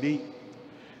study.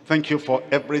 Thank you for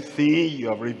everything you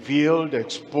have revealed,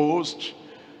 exposed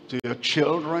to your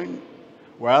children.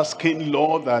 We're asking,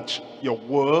 Lord, that your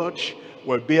word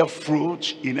will bear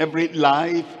fruit in every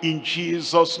life in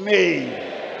Jesus' name.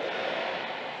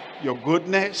 Your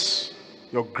goodness,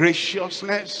 your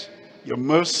graciousness, your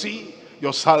mercy,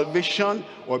 your salvation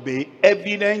will be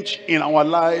evident in our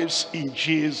lives in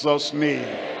Jesus' name.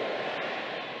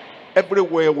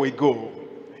 Everywhere we go,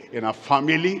 in our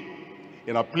family,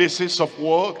 in our places of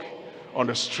work, on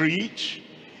the street,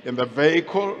 in the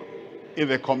vehicle, in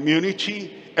the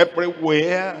community,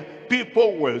 everywhere,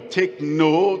 people will take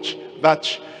note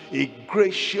that a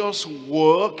gracious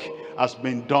work has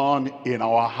been done in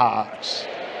our hearts.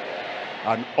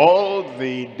 And all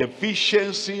the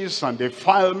deficiencies and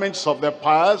defilements of the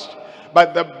past, by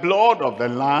the blood of the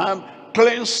Lamb,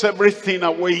 cleanse everything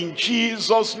away in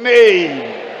Jesus'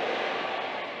 name.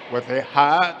 With a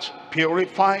heart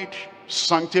purified,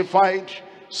 sanctified,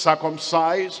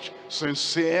 circumcised,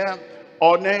 sincere,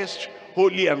 honest,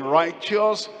 holy and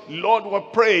righteous, Lord, we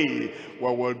pray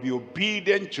we will be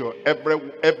obedient to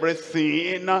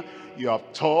everything you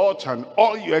have taught and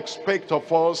all you expect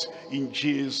of us in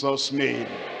Jesus' name.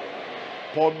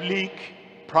 Public,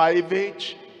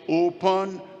 private,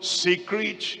 open,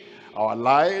 secret, our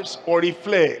lives will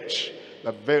reflect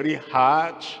the very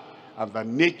heart and the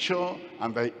nature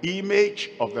and the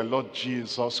image of the Lord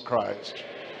Jesus Christ.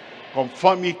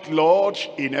 Confirm it, Lord,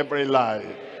 in every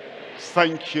life.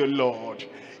 Thank you, Lord.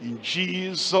 In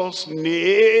Jesus'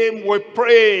 name we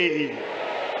pray.